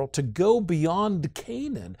Israel to go beyond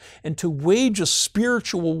Canaan and to wage a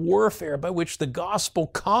spiritual warfare by which the gospel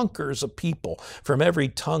conquers a people from every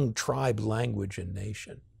tongue, tribe, language, and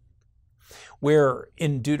nation. Where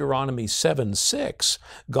in Deuteronomy 7:6,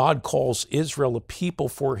 God calls Israel a people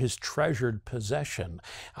for His treasured possession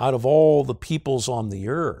out of all the peoples on the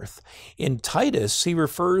earth. In Titus, He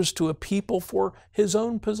refers to a people for His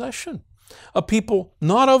own possession, a people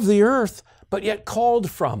not of the earth, but yet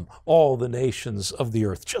called from all the nations of the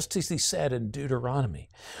earth, just as He said in Deuteronomy.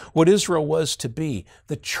 What Israel was to be,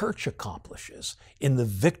 the church accomplishes in the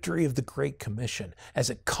victory of the Great Commission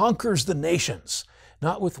as it conquers the nations,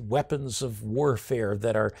 not with weapons of warfare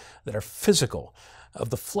that are physical, of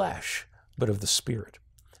the flesh, but of the Spirit.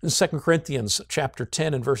 In 2 Corinthians chapter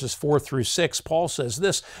 10 and verses 4 through 6, Paul says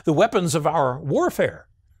this, "The weapons of our warfare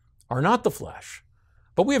are not the flesh,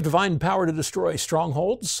 but we have divine power to destroy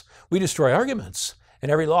strongholds. We destroy arguments and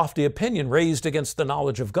every lofty opinion raised against the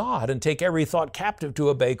knowledge of God, and take every thought captive to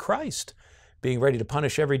obey Christ, being ready to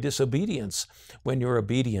punish every disobedience when your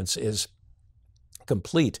obedience is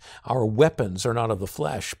complete." Our weapons are not of the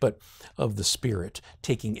flesh, but of the Spirit,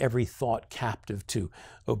 taking every thought captive to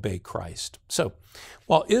obey Christ. So,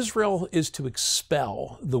 while Israel is to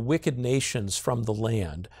expel the wicked nations from the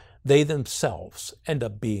land, they themselves end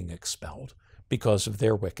up being expelled because of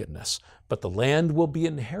their wickedness. But the land will be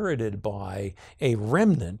inherited by a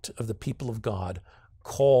remnant of the people of God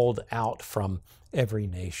called out from every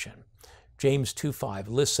nation. James 2:5,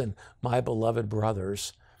 "Listen, my beloved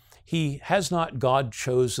brothers, has not God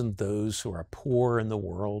chosen those who are poor in the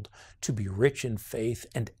world to be rich in faith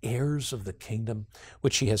and heirs of the kingdom,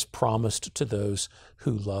 which He has promised to those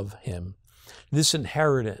who love Him?" This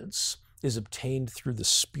inheritance is obtained through the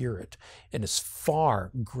Spirit and is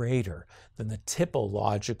far greater than the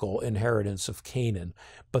typological inheritance of Canaan,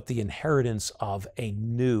 but the inheritance of a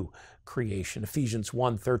new creation. Ephesians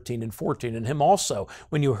 1:13 and 14. "In Him also,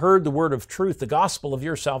 when you heard the word of truth, the gospel of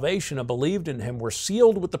your salvation, and believed in Him, were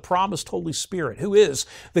sealed with the promised Holy Spirit, who is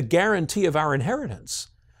the guarantee of our inheritance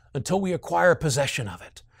until we acquire possession of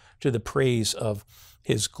it, to the praise of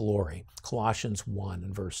His glory." Colossians 1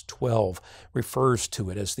 and verse 12 refers to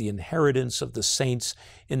it as the inheritance of the saints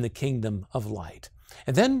in the kingdom of light.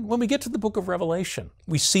 And then when we get to the book of Revelation,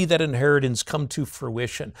 we see that inheritance come to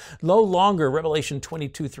fruition. No longer, Revelation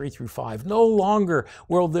 22:3 through 5, no longer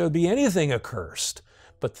will there be anything accursed,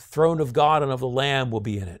 but the throne of God and of the Lamb will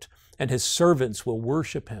be in it, and His servants will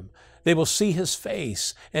worship Him. They will see His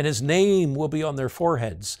face, and His name will be on their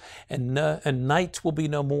foreheads, and night will be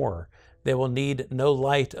no more. They will need no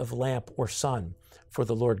light of lamp or sun, for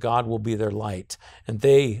the Lord God will be their light, and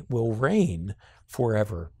they will reign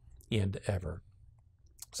forever and ever.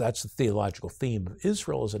 So that's the theological theme of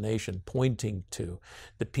Israel as a nation, pointing to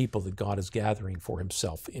the people that God is gathering for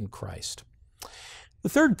Himself in Christ. The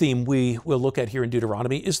third theme we will look at here in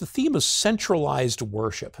Deuteronomy is the theme of centralized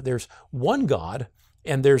worship. There's one God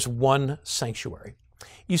and there's one sanctuary.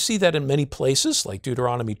 You see that in many places, like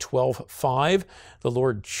Deuteronomy 12:5. The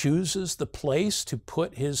Lord chooses the place to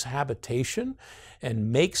put His habitation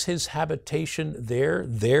and makes His habitation there.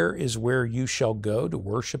 There is where you shall go to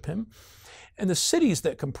worship Him. And the cities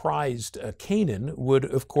that comprised Canaan would,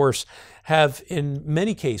 of course, have, in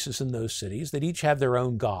many cases in those cities, that each have their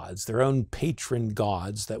own gods, their own patron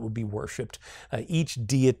gods that would be worshipped. Each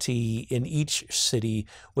deity in each city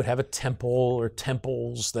would have a temple or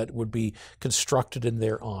temples that would be constructed in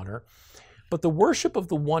their honor. But the worship of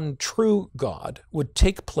the one true God would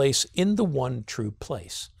take place in the one true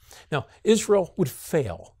place. Now, Israel would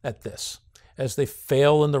fail at this, as they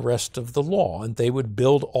fail in the rest of the law, and they would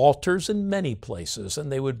build altars in many places,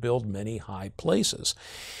 and they would build many high places.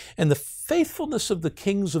 And the faithfulness of the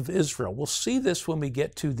kings of Israel, we'll see this when we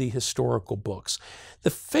get to the historical books.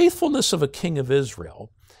 The faithfulness of a king of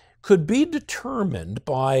Israel could be determined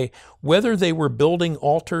by whether they were building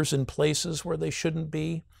altars in places where they shouldn't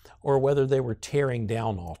be, or whether they were tearing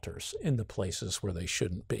down altars in the places where they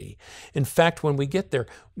shouldn't be. In fact, when we get there,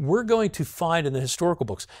 we're going to find in the historical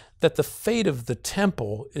books that the fate of the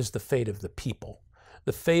temple is the fate of the people.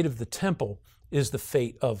 The fate of the temple is the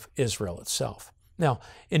fate of Israel itself. Now,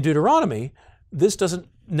 in Deuteronomy, this doesn't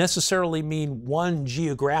necessarily mean one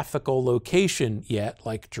geographical location yet,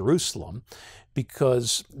 like Jerusalem,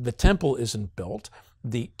 because the temple isn't built.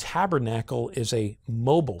 The tabernacle is a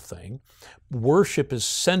mobile thing. Worship is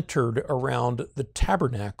centered around the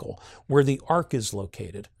tabernacle where the ark is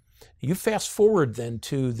located. You fast forward then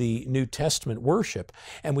to the New Testament worship,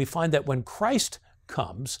 and we find that when Christ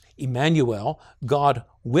comes, Emmanuel, God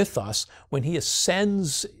with us, when he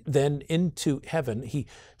ascends then into heaven, he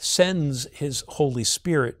sends his Holy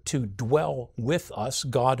Spirit to dwell with us,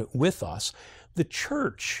 God with us, the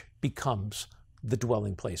church becomes the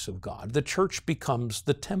dwelling place of God. The church becomes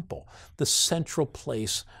the temple, the central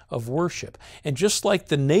place of worship. And just like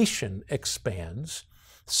the nation expands,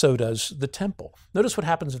 so does the temple. Notice what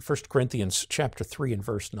happens in 1 Corinthians chapter 3 and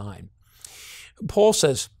verse 9. Paul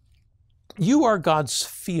says, "You are God's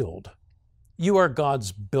field. You are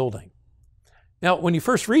God's building." Now, when you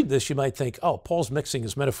first read this, you might think, oh, Paul's mixing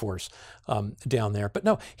his metaphors down there. But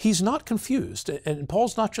no, he's not confused. And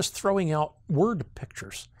Paul's not just throwing out word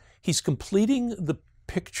pictures. He's completing the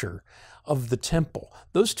picture of the temple.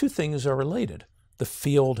 Those two things are related, the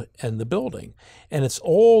field and the building. And it's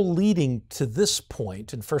all leading to this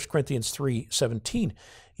point in 1 Corinthians 3:17.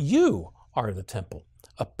 You are the temple,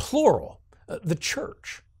 a plural, the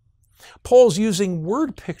church. Paul's using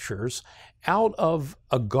word pictures out of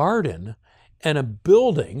a garden and a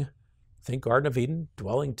building. Think Garden of Eden,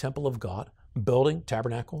 dwelling, temple of God. Building,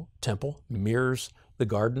 tabernacle, temple, mirrors the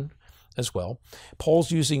garden as well.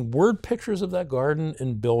 Paul's using word pictures of that garden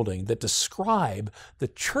and building that describe the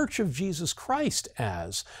church of Jesus Christ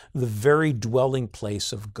as the very dwelling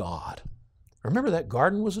place of God. Remember, that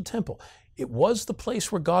garden was a temple. It was the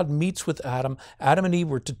place where God meets with Adam. Adam and Eve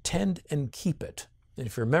were to tend and keep it. And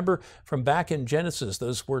if you remember from back in Genesis,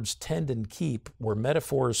 those words tend and keep were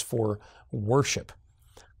metaphors for worship.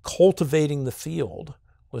 Cultivating the field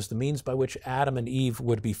was the means by which Adam and Eve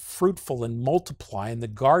would be fruitful and multiply, and the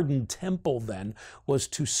garden temple then was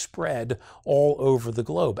to spread all over the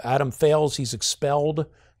globe. Adam fails, he's expelled.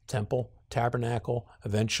 Temple, tabernacle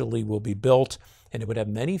eventually will be built, and it would have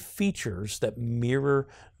many features that mirror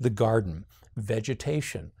the garden.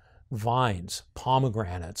 Vegetation, vines,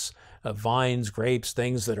 pomegranates, vines, grapes,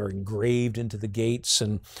 things that are engraved into the gates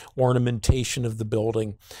and ornamentation of the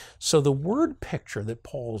building. So the word picture that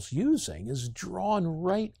Paul's using is drawn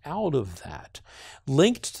right out of that,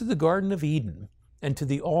 linked to the Garden of Eden and to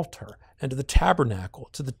the altar and to the tabernacle,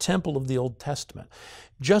 to the temple of the Old Testament.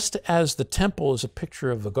 Just as the temple is a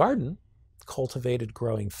picture of a garden, cultivated,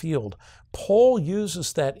 growing field, Paul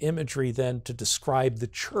uses that imagery then to describe the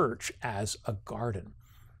church as a garden,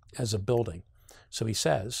 as a building. So he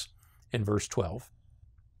says in verse 12,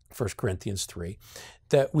 1 Corinthians 3,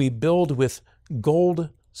 that we build with gold,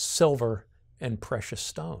 silver, and precious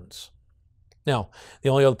stones. Now, the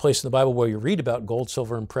only other place in the Bible where you read about gold,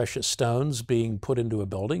 silver, and precious stones being put into a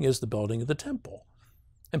building is the building of the temple.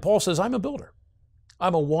 And Paul says, I'm a builder.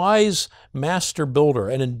 I'm a wise master builder.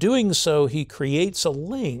 And in doing so, he creates a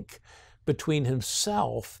link between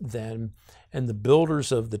himself then and the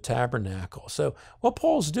builders of the tabernacle. So what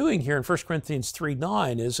Paul's doing here in 1 Corinthians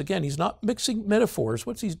 3:9 is, again, he's not mixing metaphors.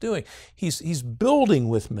 What's he doing? He's building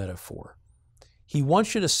with metaphor. He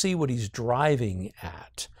wants you to see what he's driving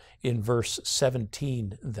at in verse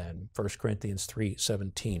 17 then, 1 Corinthians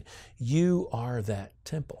 3:17. You are that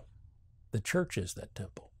temple. The church is that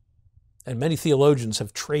temple. And many theologians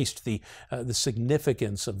have traced the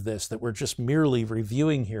significance of this that we're just merely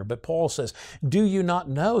reviewing here. But Paul says, do you not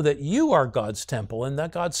know that you are God's temple and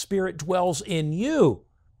that God's Spirit dwells in you?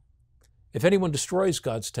 If anyone destroys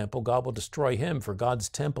God's temple, God will destroy him, for God's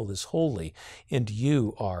temple is holy, and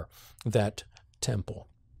you are that temple.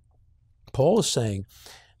 Paul is saying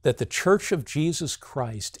that the church of Jesus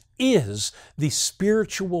Christ is the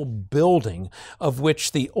spiritual building of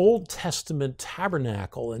which the Old Testament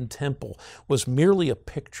tabernacle and temple was merely a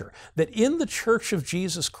picture. That in the church of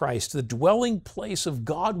Jesus Christ, the dwelling place of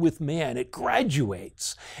God with man, it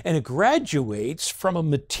graduates. And it graduates from a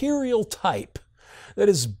material type that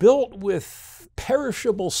is built with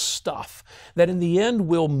perishable stuff that in the end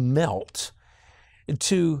will melt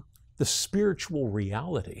into the spiritual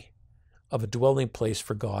reality of a dwelling place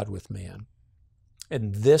for God with man.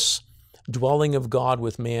 And this dwelling of God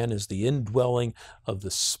with man is the indwelling of the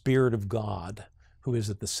Spirit of God, who is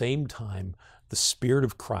at the same time the Spirit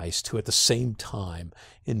of Christ, who at the same time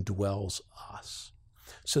indwells us.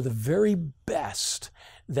 So the very best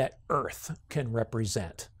that earth can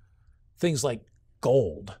represent, things like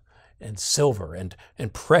gold and silver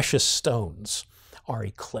and precious stones, are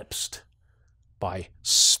eclipsed by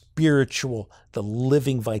the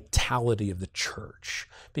living vitality of the church,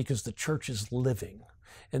 because the church is living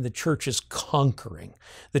and the church is conquering.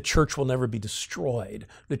 The church will never be destroyed.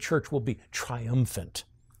 The church will be triumphant.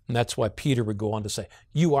 And that's why Peter would go on to say,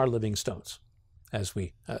 you are living stones, as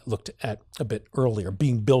we looked at a bit earlier,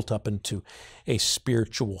 being built up into a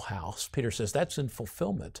spiritual house. Peter says that's in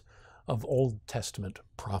fulfillment of Old Testament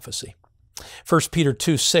prophecy. 1 Peter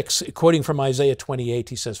 2:6, quoting from Isaiah 28,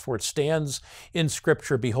 he says, "For it stands in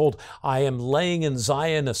Scripture, behold, I am laying in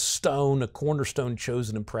Zion a stone, a cornerstone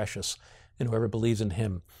chosen and precious, and whoever believes in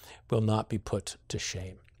him will not be put to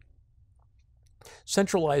shame."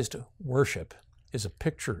 Centralized worship is a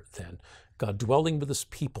picture, then, God dwelling with his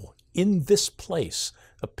people in this place,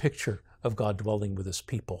 a picture of God dwelling with his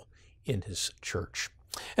people in his church.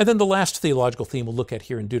 And then the last theological theme we'll look at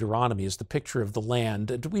here in Deuteronomy is the picture of the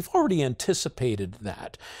land. And we've already anticipated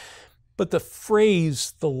that. But the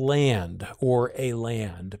phrase the land or a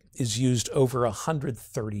land is used over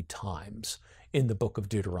 130 times in the book of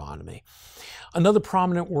Deuteronomy. Another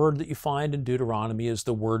prominent word that you find in Deuteronomy is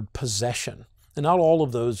the word possession. And not all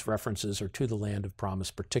of those references are to the land of promise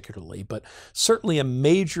particularly, but certainly a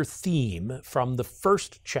major theme from the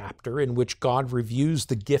first chapter in which God reviews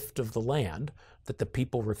the gift of the land that the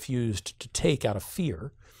people refused to take out of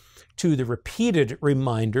fear, to the repeated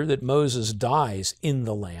reminder that Moses dies in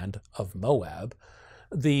the land of Moab.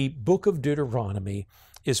 The book of Deuteronomy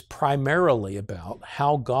is primarily about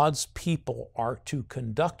how God's people are to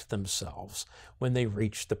conduct themselves when they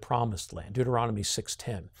reach the promised land. Deuteronomy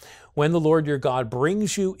 6:10. "When the Lord your God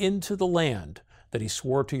brings you into the land that he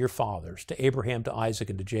swore to your fathers, to Abraham, to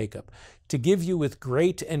Isaac, and to Jacob, to give you with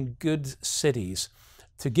great and good cities,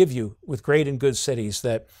 that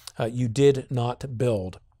you did not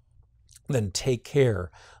build, then take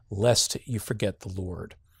care lest you forget the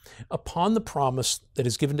Lord." Upon the promise that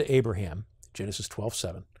is given to Abraham, Genesis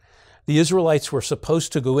 12:7, the Israelites were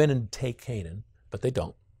supposed to go in and take Canaan, but they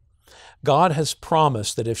don't. God has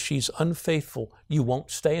promised that if she's unfaithful, you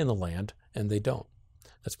won't stay in the land, and they don't.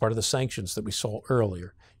 That's part of the sanctions that we saw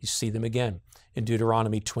earlier. You see them again in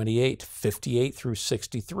Deuteronomy 28:58 through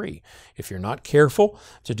 63. "If you're not careful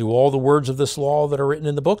to do all the words of this law that are written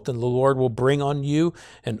in the book, then the Lord will bring on you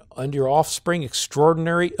and on your offspring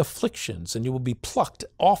extraordinary afflictions, and you will be plucked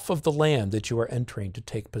off of the land that you are entering to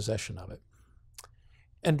take possession of it."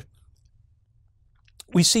 And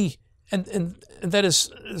we see, and that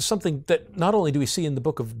is something that not only do we see in the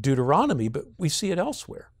book of Deuteronomy, but we see it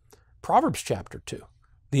elsewhere. Proverbs chapter 2.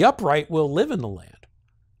 "The upright will live in the land,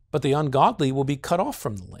 but the ungodly will be cut off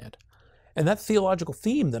from the land." And that theological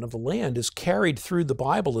theme then of the land is carried through the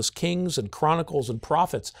Bible as kings and chronicles and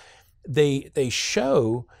prophets. They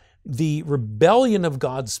show the rebellion of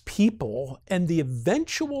God's people and the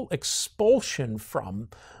eventual expulsion from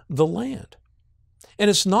the land. And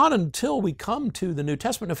it's not until we come to the New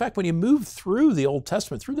Testament. In fact, when you move through the Old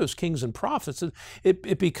Testament, through those kings and prophets,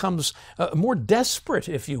 it becomes more desperate,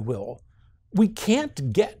 if you will. We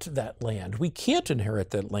can't get that land. We can't inherit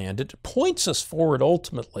that land. It points us forward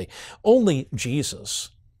ultimately. Only Jesus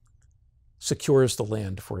secures the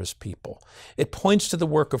land for his people. It points to the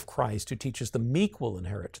work of Christ, who teaches the meek will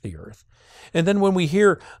inherit the earth. And then when we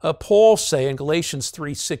hear Paul say in Galatians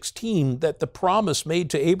 3:16 that the promise made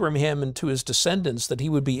to Abraham and to his descendants that he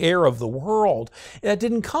would be heir of the world, that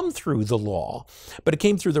didn't come through the law, but it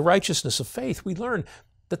came through the righteousness of faith, we learn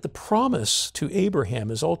that the promise to Abraham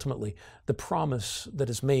is ultimately the promise that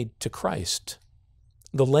is made to Christ.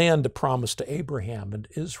 The land promised to Abraham and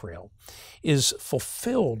Israel is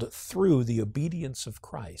fulfilled through the obedience of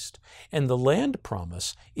Christ. And the land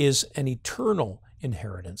promise is an eternal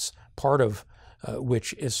inheritance, part of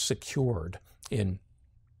which is secured in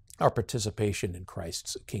our participation in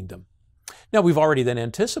Christ's kingdom. Now, we've already then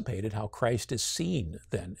anticipated how Christ is seen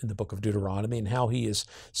then in the book of Deuteronomy and how he is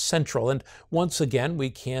central. And once again, we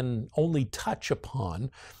can only touch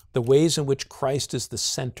upon the ways in which Christ is the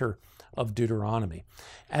center of Deuteronomy.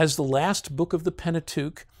 As the last book of the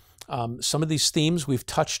Pentateuch, some of these themes we've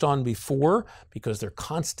touched on before because they're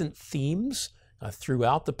constant themes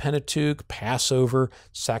throughout the Pentateuch: Passover,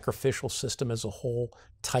 sacrificial system as a whole,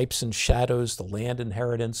 types and shadows, the land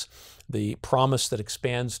inheritance, the promise that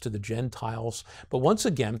expands to the Gentiles. But once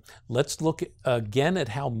again, let's look again at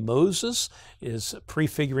how Moses is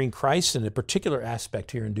prefiguring Christ in a particular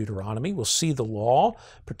aspect here in Deuteronomy. We'll see the law,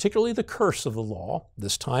 particularly the curse of the law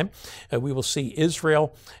this time. We will see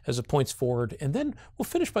Israel as it points forward. And then we'll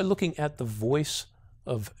finish by looking at the voice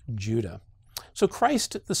of Judah. So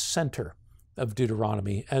Christ at the center of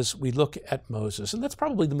Deuteronomy as we look at Moses. And that's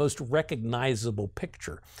probably the most recognizable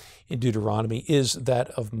picture in Deuteronomy is that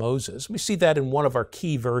of Moses. We see that in one of our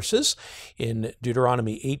key verses in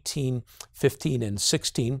Deuteronomy 18:15 and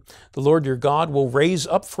 16. "The Lord your God will raise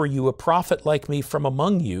up for you a prophet like me from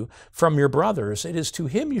among you, from your brothers. It is to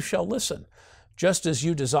him you shall listen. Just as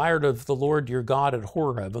you desired of the Lord your God at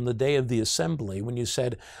Horeb on the day of the assembly, when you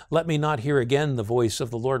said, 'Let me not hear again the voice of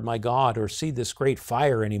the Lord my God, or see this great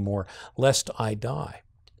fire anymore, lest I die.'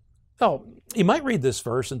 Well, you might read this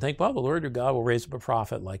verse and think, well, the Lord your God will raise up a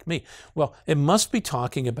prophet like me. Well, it must be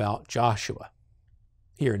talking about Joshua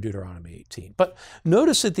here in Deuteronomy 18. But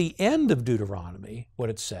notice at the end of Deuteronomy what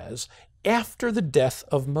it says, after the death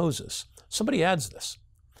of Moses. Somebody adds this.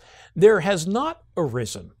 There has not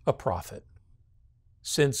arisen a prophet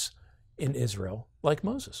since in Israel like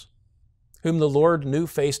Moses, whom the Lord knew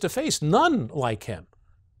face to face, none like him,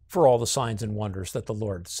 for all the signs and wonders that the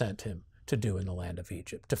Lord sent him to do in the land of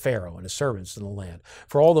Egypt, to Pharaoh and his servants in the land,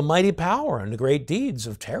 for all the mighty power and the great deeds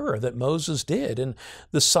of terror that Moses did in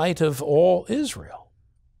the sight of all Israel.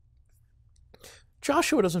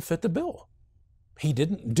 Joshua doesn't fit the bill. He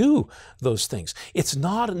didn't do those things. It's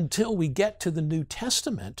not until we get to the New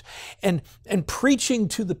Testament and preaching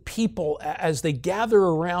to the people as they gather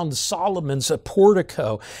around Solomon's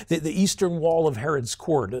portico, the eastern wall of Herod's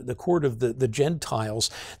court, the court of the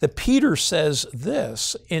Gentiles, that Peter says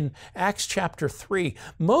this in Acts chapter 3.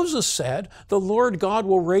 Moses said, "The Lord God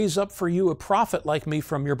will raise up for you a prophet like me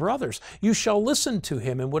from your brothers. You shall listen to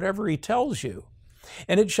him in whatever he tells you.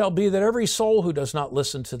 And it shall be that every soul who does not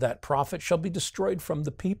listen to that prophet shall be destroyed from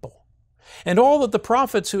the people. And all that the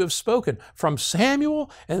prophets who have spoken, from Samuel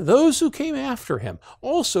and those who came after him,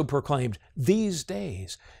 also proclaimed these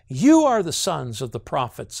days. You are the sons of the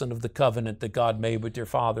prophets and of the covenant that God made with your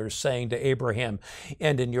fathers, saying to Abraham,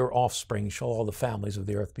 and in your offspring shall all the families of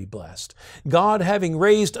the earth be blessed. God, having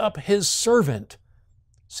raised up his servant,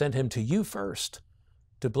 sent him to you first,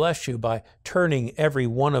 to bless you by turning every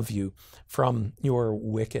one of you from your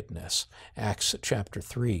wickedness." Acts chapter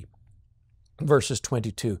 3, verses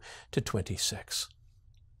 22 to 26.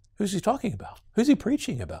 Who's he talking about? Who's he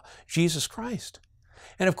preaching about? Jesus Christ.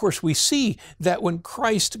 And of course, we see that when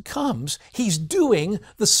Christ comes, he's doing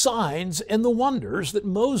the signs and the wonders that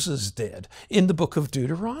Moses did in the book of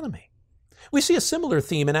Deuteronomy. We see a similar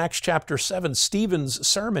theme in Acts chapter 7, Stephen's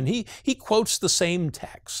sermon. He quotes the same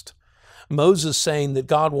text. Moses saying that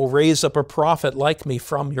God will raise up a prophet like me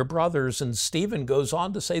from your brothers, and Stephen goes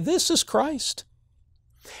on to say, this is Christ.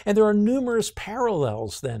 And there are numerous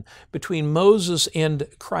parallels then between Moses and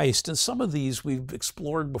Christ, and some of these we've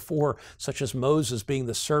explored before, such as Moses being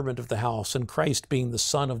the servant of the house and Christ being the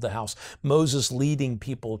son of the house, Moses leading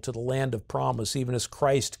people to the land of promise, even as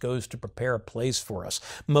Christ goes to prepare a place for us,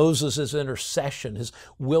 Moses' intercession, his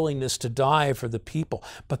willingness to die for the people.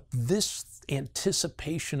 But this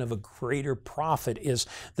anticipation of a greater prophet is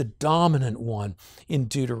the dominant one in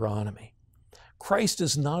Deuteronomy. Christ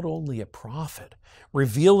is not only a prophet,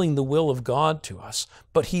 revealing the will of God to us,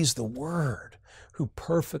 but he's the Word who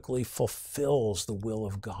perfectly fulfills the will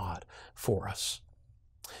of God for us.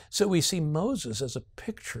 So we see Moses as a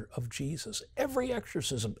picture of Jesus. Every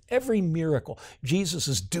exorcism, every miracle, Jesus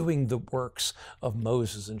is doing the works of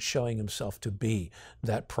Moses and showing himself to be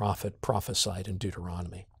that prophet prophesied in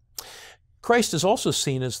Deuteronomy. Christ is also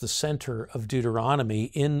seen as the center of Deuteronomy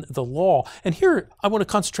in the law. And here I want to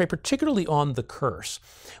concentrate particularly on the curse.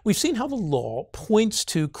 We've seen how the law points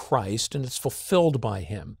to Christ and it's fulfilled by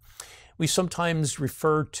him. We sometimes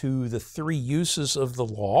refer to the three uses of the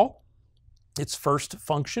law. Its first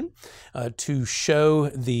function, to show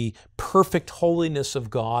the perfect holiness of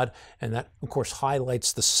God, and that, of course,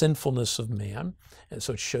 highlights the sinfulness of man, and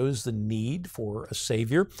so it shows the need for a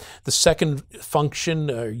Savior. The second function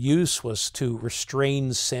use was to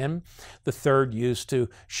restrain sin. The third use to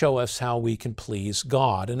show us how we can please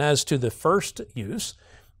God. And as to the first use,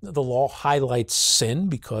 the law highlights sin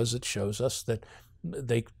because it shows us that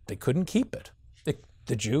they couldn't keep it.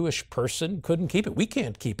 The Jewish person couldn't keep it. We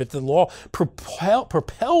can't keep it. The law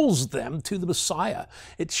propels them to the Messiah.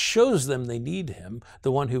 It shows them they need him,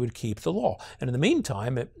 the one who would keep the law. And in the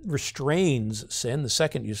meantime, it restrains sin, the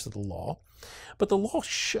second use of the law. But the law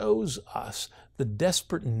shows us the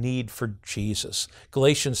desperate need for Jesus.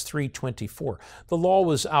 Galatians 3:24. The law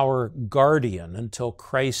was our guardian until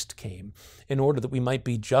Christ came, in order that we might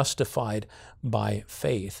be justified by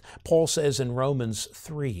faith. Paul says in Romans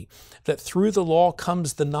 3 that through the law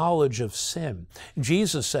comes the knowledge of sin.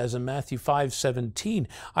 Jesus says in Matthew 5:17,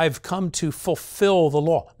 I've come to fulfill the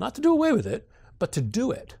law, not to do away with it, but to do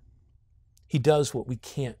it. He does what we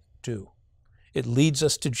can't do. It leads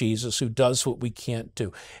us to Jesus, who does what we can't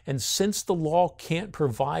do. And since the law can't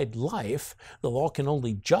provide life, the law can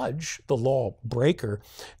only judge the law breaker,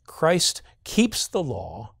 Christ keeps the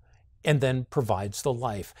law and then provides the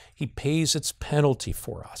life. He pays its penalty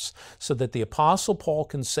for us, so that the Apostle Paul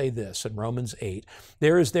can say this in Romans 8,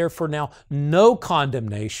 there is therefore now no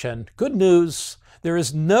condemnation. Good news. There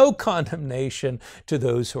is no condemnation to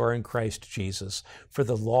those who are in Christ Jesus, for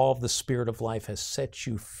the law of the Spirit of life has set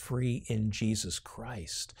you free in Jesus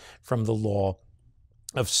Christ from the law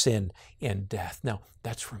of sin and death. Now,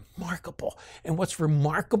 that's remarkable. And what's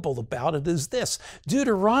remarkable about it is this: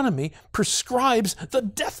 Deuteronomy prescribes the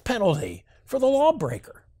death penalty for the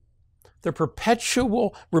lawbreaker, the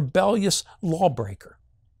perpetual rebellious lawbreaker.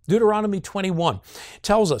 Deuteronomy 21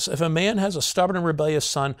 tells us if a man has a stubborn and rebellious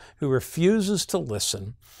son who refuses to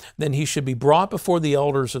listen, then he should be brought before the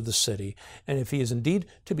elders of the city. And if he is indeed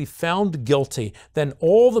to be found guilty, then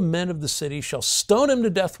all the men of the city shall stone him to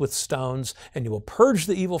death with stones, and you will purge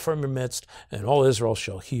the evil from your midst, and all Israel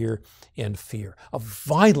shall hear and fear. A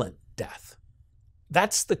violent death.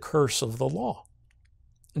 That's the curse of the law.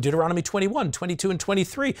 Deuteronomy 21, 22, and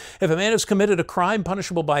 23. If a man has committed a crime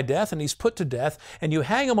punishable by death, and he's put to death, and you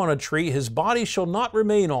hang him on a tree, his body shall not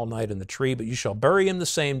remain all night in the tree, but you shall bury him the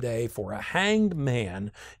same day, for a hanged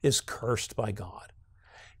man is cursed by God.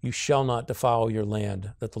 You shall not defile your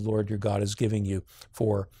land that the Lord your God is giving you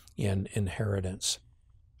for an inheritance.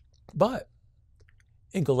 But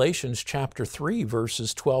in Galatians chapter 3,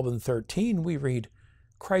 verses 12 and 13, we read,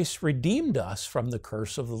 Christ redeemed us from the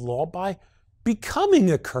curse of the law by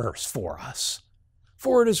becoming a curse for us.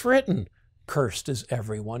 For it is written, cursed is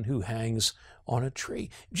everyone who hangs on a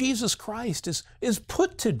tree. Jesus Christ is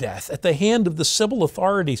put to death at the hand of the civil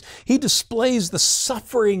authorities. He displays the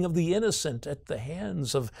suffering of the innocent at the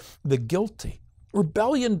hands of the guilty.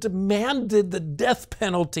 Rebellion demanded the death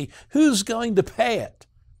penalty. Who's going to pay it?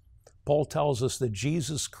 Paul tells us that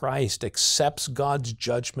Jesus Christ accepts God's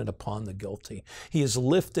judgment upon the guilty. He is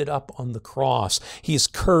lifted up on the cross. He is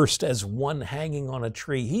cursed as one hanging on a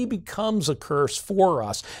tree. He becomes a curse for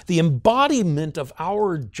us, the embodiment of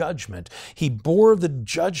our judgment. He bore the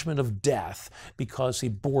judgment of death because he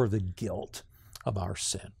bore the guilt of our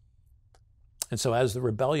sin. And so as the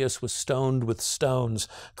rebellious was stoned with stones,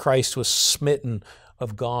 Christ was smitten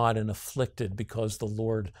of God and afflicted because the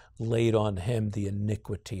Lord laid on him the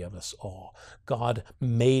iniquity of us all. God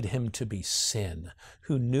made him to be sin,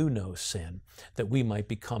 who knew no sin, that we might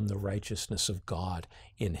become the righteousness of God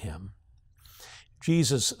in him.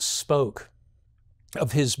 Jesus spoke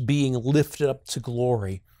of his being lifted up to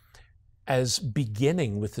glory as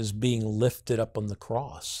beginning with his being lifted up on the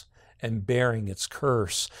cross and bearing its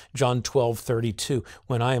curse. John 12:32,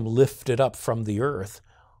 when I am lifted up from the earth,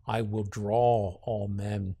 I will draw all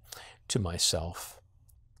men to myself.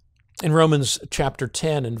 In Romans chapter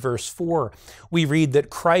 10 and verse 4, we read that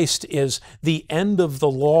Christ is the end of the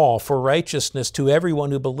law for righteousness to everyone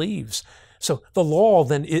who believes. So the law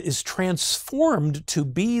then is transformed to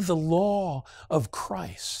be the law of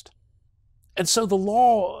Christ. And so the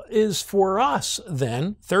law is for us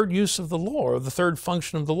then, third use of the law, or the third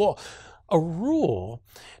function of the law, a rule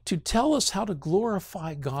to tell us how to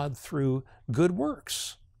glorify God through good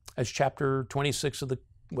works. As chapter 26 of the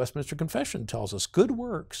Westminster Confession tells us, good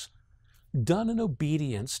works done in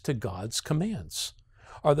obedience to God's commands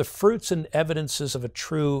are the fruits and evidences of a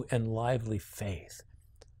true and lively faith.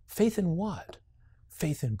 Faith in what?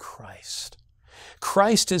 Faith in Christ.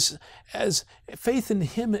 Christ is as faith in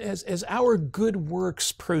him as our good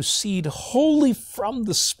works proceed wholly from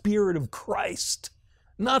the Spirit of Christ.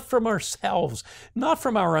 Not from ourselves, not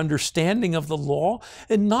from our understanding of the law,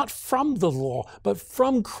 and not from the law, but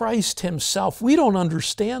from Christ himself. We don't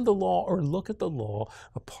understand the law or look at the law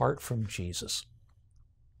apart from Jesus.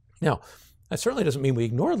 Now, that certainly doesn't mean we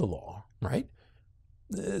ignore the law, right?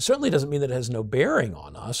 It certainly doesn't mean that it has no bearing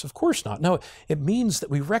on us. Of course not. No, it means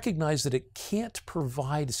that we recognize that it can't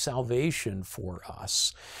provide salvation for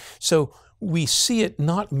us. So we see it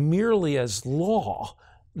not merely as law,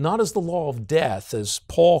 not as the law of death, as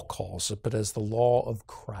Paul calls it, but as the law of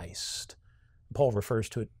Christ. Paul refers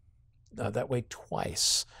to it that way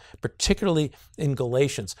twice, particularly in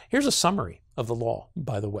Galatians. Here's a summary of the law,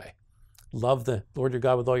 by the way. Love the Lord your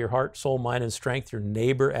God with all your heart, soul, mind, and strength, your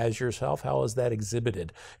neighbor as yourself. How is that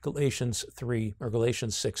exhibited? Galatians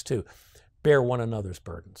 6:2. Bear one another's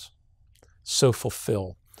burdens. So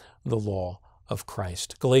fulfill the law of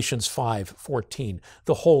Christ. Galatians 5:14.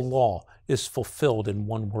 The whole law is fulfilled in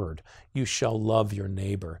one word. You shall love your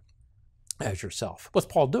neighbor as yourself. What's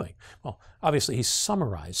Paul doing? Well, obviously he's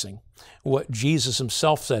summarizing what Jesus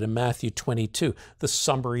himself said in Matthew 22, the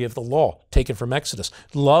summary of the law taken from Exodus.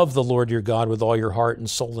 Love the Lord your God with all your heart and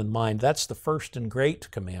soul and mind. That's the first and great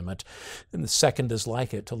commandment. And the second is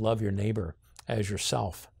like it, to love your neighbor as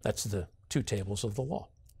yourself. That's the two tables of the law.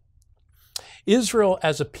 Israel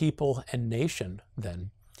as a people and nation, then,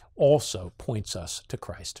 also points us to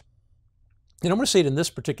Christ. And I'm going to say it in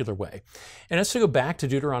this particular way. And let's go back to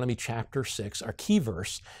Deuteronomy chapter 6, our key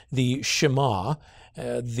verse, the Shema,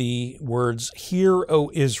 the words, Hear,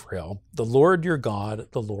 O Israel, the Lord your God,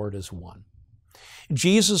 the Lord is one.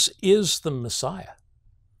 Jesus is the Messiah.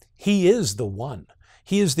 He is the one.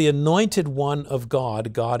 He is the anointed one of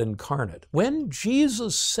God, God incarnate. When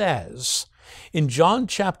Jesus says, in John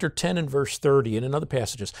chapter 10 and verse 30 and in other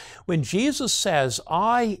passages, when Jesus says,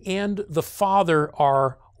 I and the Father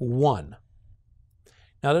are one.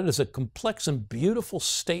 Now that is a complex and beautiful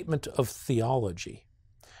statement of theology.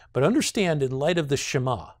 But understand, in light of the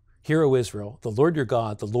Shema, Hear, O Israel, the Lord your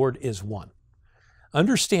God, the Lord is one.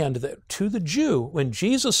 Understand that to the Jew, when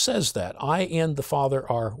Jesus says that, I and the Father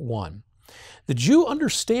are one, the Jew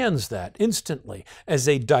understands that instantly as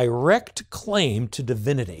a direct claim to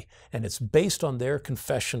divinity, and it's based on their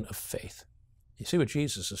confession of faith. You see what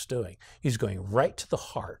Jesus is doing? He's going right to the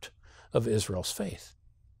heart of Israel's faith.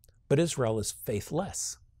 But Israel is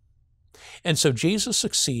faithless. And so Jesus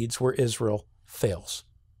succeeds where Israel fails.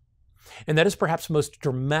 And that is perhaps most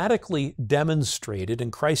dramatically demonstrated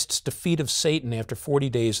in Christ's defeat of Satan after 40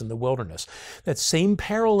 days in the wilderness. That same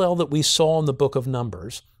parallel that we saw in the book of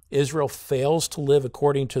Numbers, Israel fails to live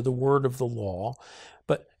according to the word of the law,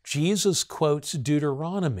 but Jesus quotes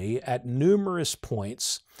Deuteronomy at numerous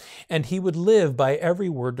points, and he would live by every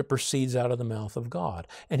word that proceeds out of the mouth of God.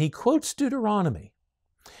 And he quotes Deuteronomy,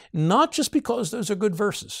 not just because those are good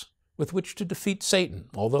verses with which to defeat Satan,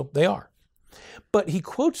 although they are, but he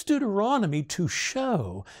quotes Deuteronomy to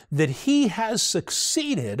show that he has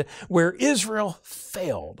succeeded where Israel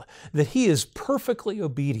failed, that he is perfectly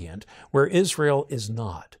obedient where Israel is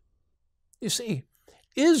not. You see,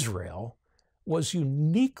 Israel was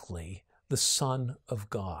uniquely the Son of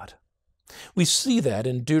God. We see that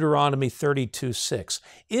in Deuteronomy 32:6.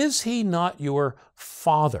 Is he not your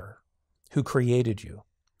Father who created you?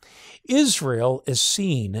 Israel is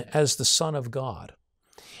seen as the Son of God.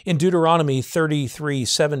 In Deuteronomy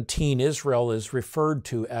 33:17, Israel is referred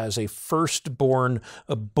to as a firstborn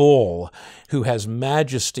bull who has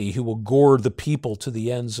majesty, who will goad the people to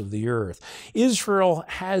the ends of the earth. Israel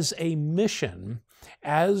has a mission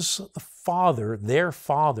as the Father, their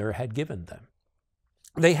Father, had given them.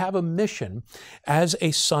 They have a mission as a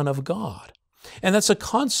son of God. And that's a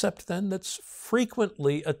concept then that's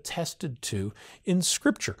frequently attested to in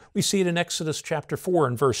Scripture. We see it in Exodus chapter 4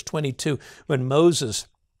 and verse 22 when Moses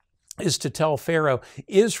is to tell Pharaoh,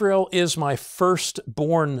 Israel is my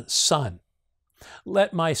firstborn son.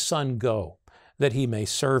 Let my son go, that he may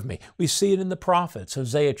serve me. We see it in the prophets,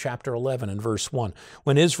 Hosea chapter 11 and verse 1.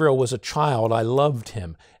 When Israel was a child, I loved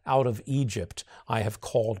him. Out of Egypt I have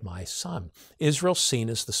called my son. Israel's seen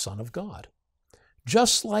as the Son of God,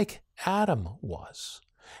 just like Adam was,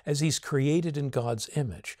 as he's created in God's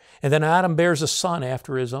image. And then Adam bears a son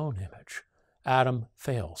after his own image. Adam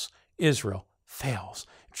fails. Israel fails.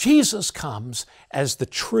 Jesus comes as the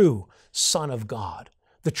true Son of God,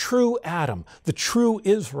 the true Adam, the true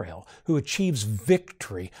Israel, who achieves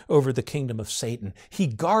victory over the kingdom of Satan. He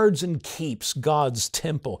guards and keeps God's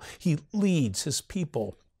temple. He leads his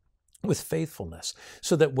people with faithfulness.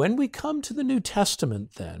 So that when we come to the New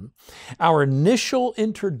Testament then, our initial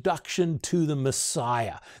introduction to the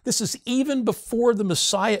Messiah, this is even before the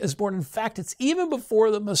Messiah is born. In fact, it's even before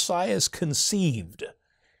the Messiah is conceived.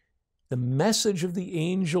 The message of the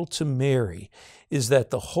angel to Mary is that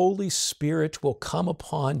the Holy Spirit will come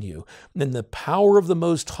upon you, and the power of the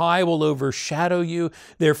Most High will overshadow you.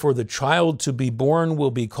 Therefore, the child to be born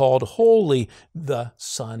will be called Holy, the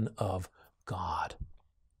Son of God.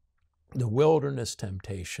 The wilderness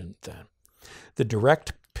temptation, then, the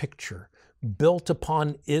direct picture built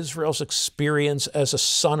upon Israel's experience as a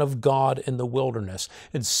son of God in the wilderness,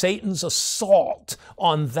 and Satan's assault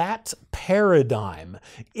on that paradigm.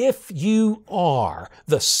 If you are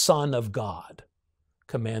the Son of God,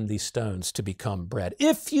 command these stones to become bread.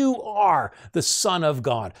 If you are the Son of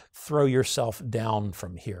God, throw yourself down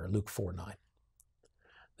from here, Luke 4:9.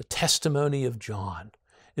 The testimony of John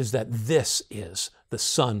is that this is the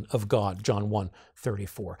Son of God, John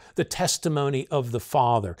 1:34. The testimony of the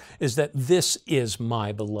Father is that this is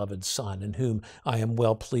my beloved Son, in whom I am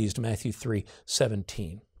well pleased, Matthew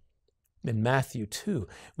 3:17. In Matthew 2,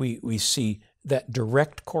 we see that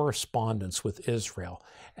direct correspondence with Israel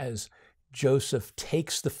as Joseph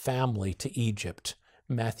takes the family to Egypt,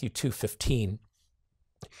 Matthew 2:15,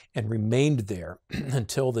 and remained there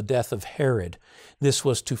until the death of Herod. This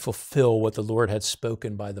was to fulfill what the Lord had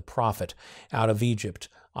spoken by the prophet, out of Egypt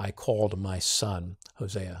I called my son,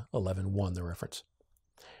 Hosea 11:1, the reference.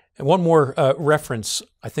 And one more reference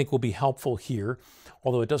I think will be helpful here,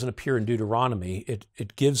 although it doesn't appear in Deuteronomy. It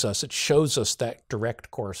shows us that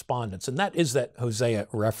direct correspondence, and that is that Hosea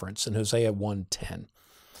reference in Hosea 1:10.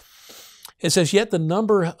 It says, yet the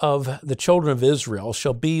number of the children of Israel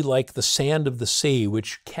shall be like the sand of the sea,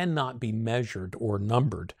 which cannot be measured or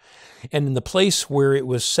numbered. And in the place where it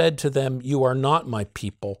was said to them, you are not my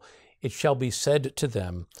people, it shall be said to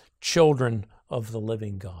them, children of the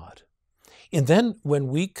living God. And then when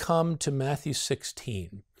we come to Matthew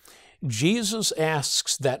 16, Jesus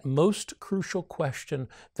asks that most crucial question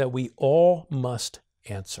that we all must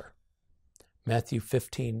answer. Matthew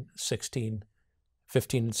 15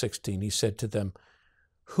 and 16, he said to them,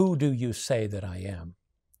 who do you say that I am?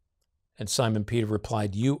 And Simon Peter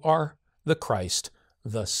replied, you are the Christ,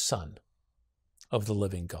 the Son of the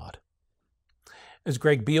living God. As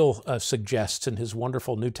Greg Beale suggests in his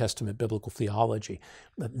wonderful New Testament biblical theology,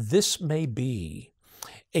 this may be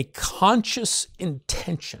a conscious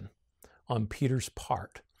intention on Peter's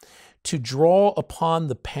part to draw upon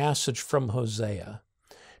the passage from Hosea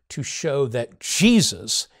to show that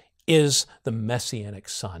Jesus is the Messianic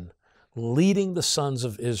Son, leading the sons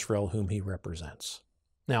of Israel whom he represents.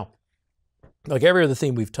 Now, like every other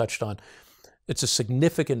theme we've touched on, it's a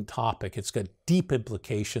significant topic. It's got deep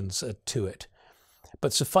implications to it.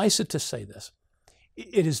 But suffice it to say this,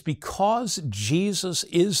 it is because Jesus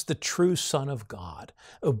is the true Son of God,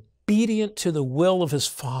 obedient to the will of his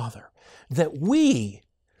Father, that we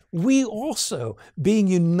also, being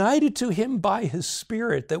united to him by his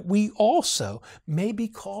Spirit, that we also may be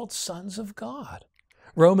called sons of God.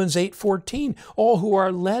 Romans 8:14, all who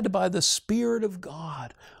are led by the Spirit of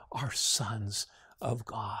God are sons of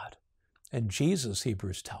God. And Jesus,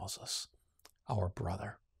 Hebrews tells us, our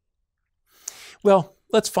brother. Well,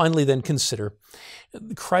 let's finally then consider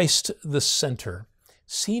Christ the center,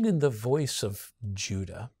 seen in the voice of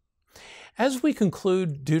Judah. As we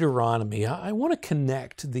conclude Deuteronomy, I want to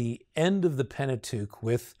connect the end of the Pentateuch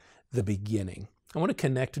with the beginning. I want to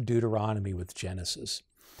connect Deuteronomy with Genesis.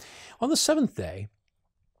 On the seventh day,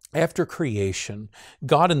 after creation,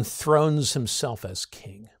 God enthrones himself as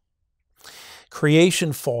king.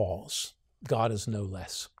 Creation falls. God is no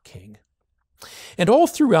less king. And all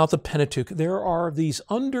throughout the Pentateuch, there are these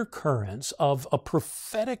undercurrents of a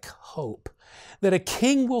prophetic hope that a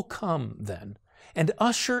king will come then and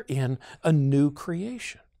usher in a new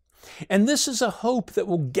creation. And this is a hope that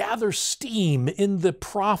will gather steam in the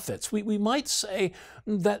prophets. We might say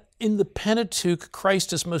that in the Pentateuch,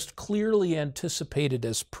 Christ is most clearly anticipated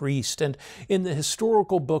as priest, and in the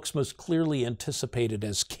historical books, most clearly anticipated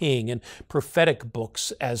as king, and prophetic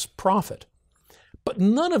books as prophet. But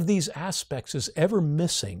none of these aspects is ever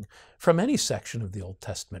missing from any section of the Old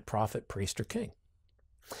Testament prophet, priest, or king.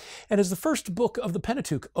 And as the first book of the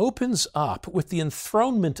Pentateuch opens up with the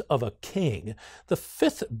enthronement of a king, the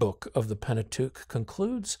fifth book of the Pentateuch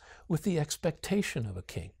concludes with the expectation of a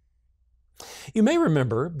king. You may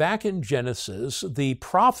remember back in Genesis, the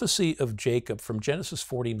prophecy of Jacob from Genesis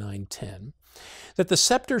 49:10, that the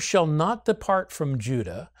scepter shall not depart from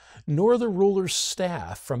Judah, nor the ruler's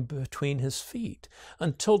staff from between his feet,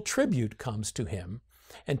 until tribute comes to him,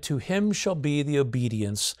 and to him shall be the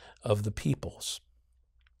obedience of the peoples.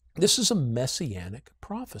 This is a messianic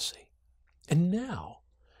prophecy. And now,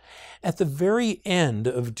 at the very end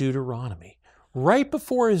of Deuteronomy, right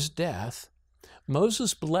before his death,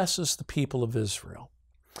 Moses blesses the people of Israel.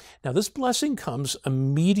 Now, this blessing comes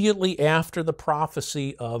immediately after the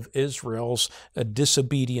prophecy of Israel's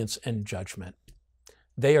disobedience and judgment.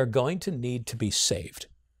 They are going to need to be saved.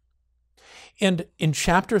 And in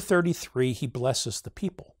chapter 33, he blesses the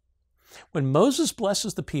people. When Moses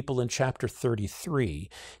blesses the people in chapter 33,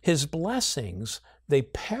 his blessings, they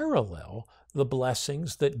parallel the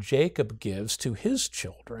blessings that Jacob gives to his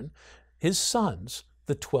children, his sons,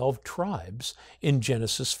 the 12 tribes, in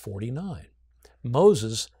Genesis 49.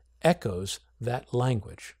 Moses echoes that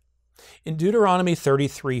language. In Deuteronomy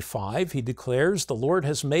 33:5, he declares, the Lord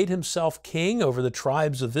has made himself king over the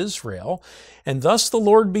tribes of Israel, and thus the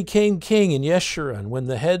Lord became king in Yeshurun when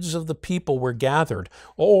the heads of the people were gathered,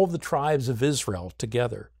 all the tribes of Israel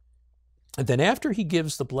together. And then after he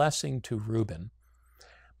gives the blessing to Reuben,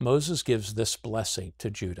 Moses gives this blessing to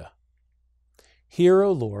Judah. Hear,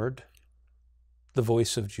 O Lord, the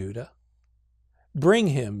voice of Judah. Bring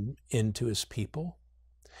him into his people.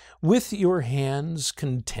 With your hands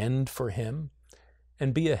contend for him,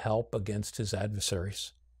 and be a help against his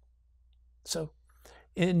adversaries. So,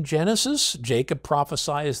 in Genesis, Jacob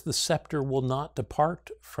prophesies the scepter will not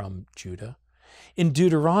depart from Judah. In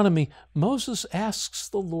Deuteronomy, Moses asks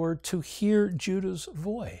the Lord to hear Judah's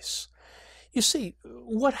voice. You see,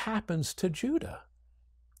 what happens to Judah?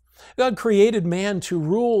 God created man to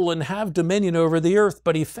rule and have dominion over the earth,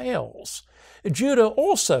 but he fails. Judah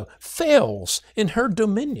also fails in her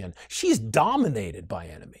dominion. She's dominated by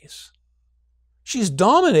enemies. She's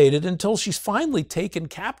dominated until she's finally taken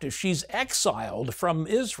captive. She's exiled from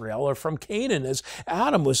Israel or from Canaan as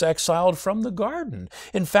Adam was exiled from the garden.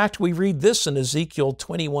 In fact, we read this in Ezekiel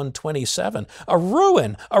 21:27, a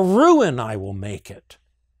ruin I will make it.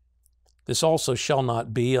 This also shall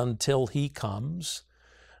not be until he comes,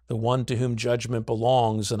 the one to whom judgment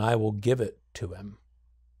belongs, and I will give it to him.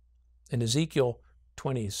 In Ezekiel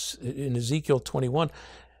 21,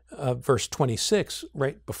 verse 26,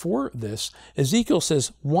 right before this, Ezekiel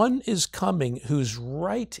says, one is coming whose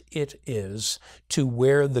right it is to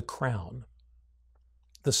wear the crown,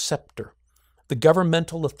 the scepter, the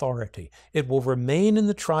governmental authority. It will remain in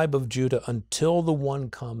the tribe of Judah until the one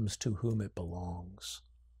comes to whom it belongs.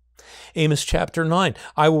 Amos chapter 9,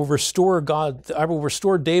 I will restore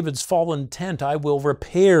David's fallen tent. I will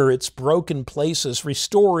repair its broken places,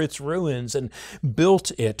 restore its ruins, and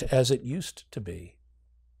build it as it used to be.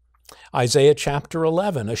 Isaiah chapter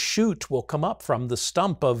 11, a shoot will come up from the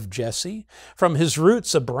stump of Jesse. From his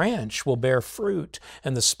roots a branch will bear fruit,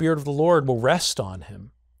 and the Spirit of the Lord will rest on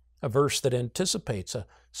him. A verse that anticipates a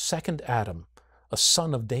second Adam, a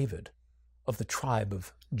son of David, of the tribe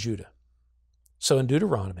of Judah. So in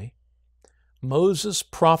Deuteronomy, Moses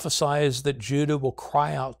prophesies that Judah will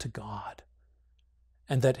cry out to God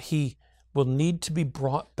and that he will need to be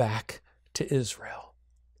brought back to Israel.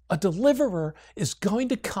 A deliverer is going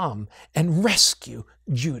to come and rescue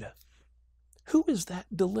Judah. Who is that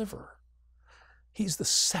deliverer? He's the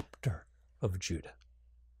scepter of Judah.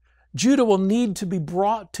 Judah will need to be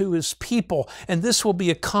brought to his people, and this will be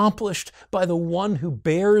accomplished by the one who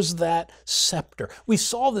bears that scepter. We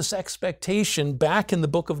saw this expectation back in the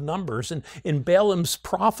book of Numbers and in Balaam's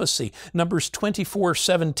prophecy, Numbers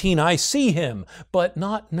 24:17. I see him, but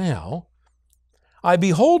not now. I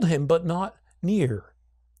behold him, but not near.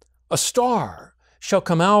 A star shall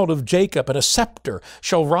come out of Jacob, and a scepter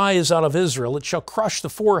shall rise out of Israel. It shall crush the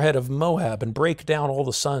forehead of Moab and break down all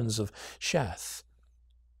the sons of Sheth.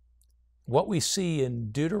 What we see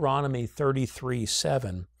in Deuteronomy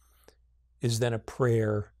 33:7 is then a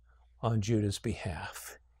prayer on Judah's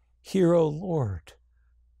behalf. Hear, O Lord,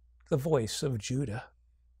 the voice of Judah.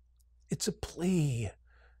 It's a plea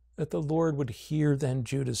that the Lord would hear then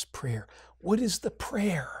Judah's prayer. What is the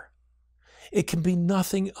prayer? It can be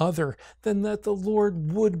nothing other than that the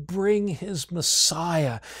Lord would bring his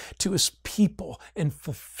Messiah to his people and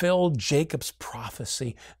fulfill Jacob's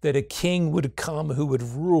prophecy that a king would come who would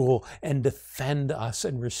rule and defend us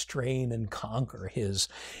and restrain and conquer his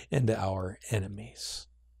and our enemies.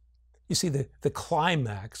 You see, the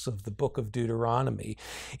climax of the book of Deuteronomy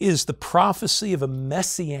is the prophecy of a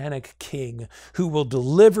messianic king who will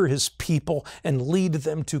deliver his people and lead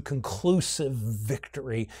them to conclusive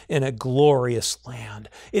victory in a glorious land.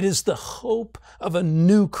 It is the hope of a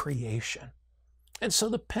new creation. And so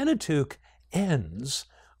the Pentateuch ends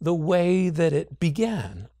the way that it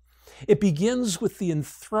began. It begins with the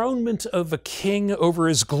enthronement of a king over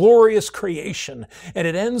his glorious creation, and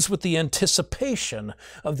it ends with the anticipation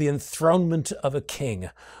of the enthronement of a king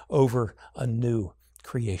over a new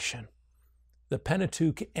creation. The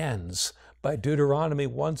Pentateuch ends by Deuteronomy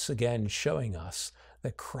once again showing us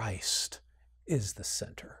that Christ is the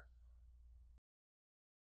center.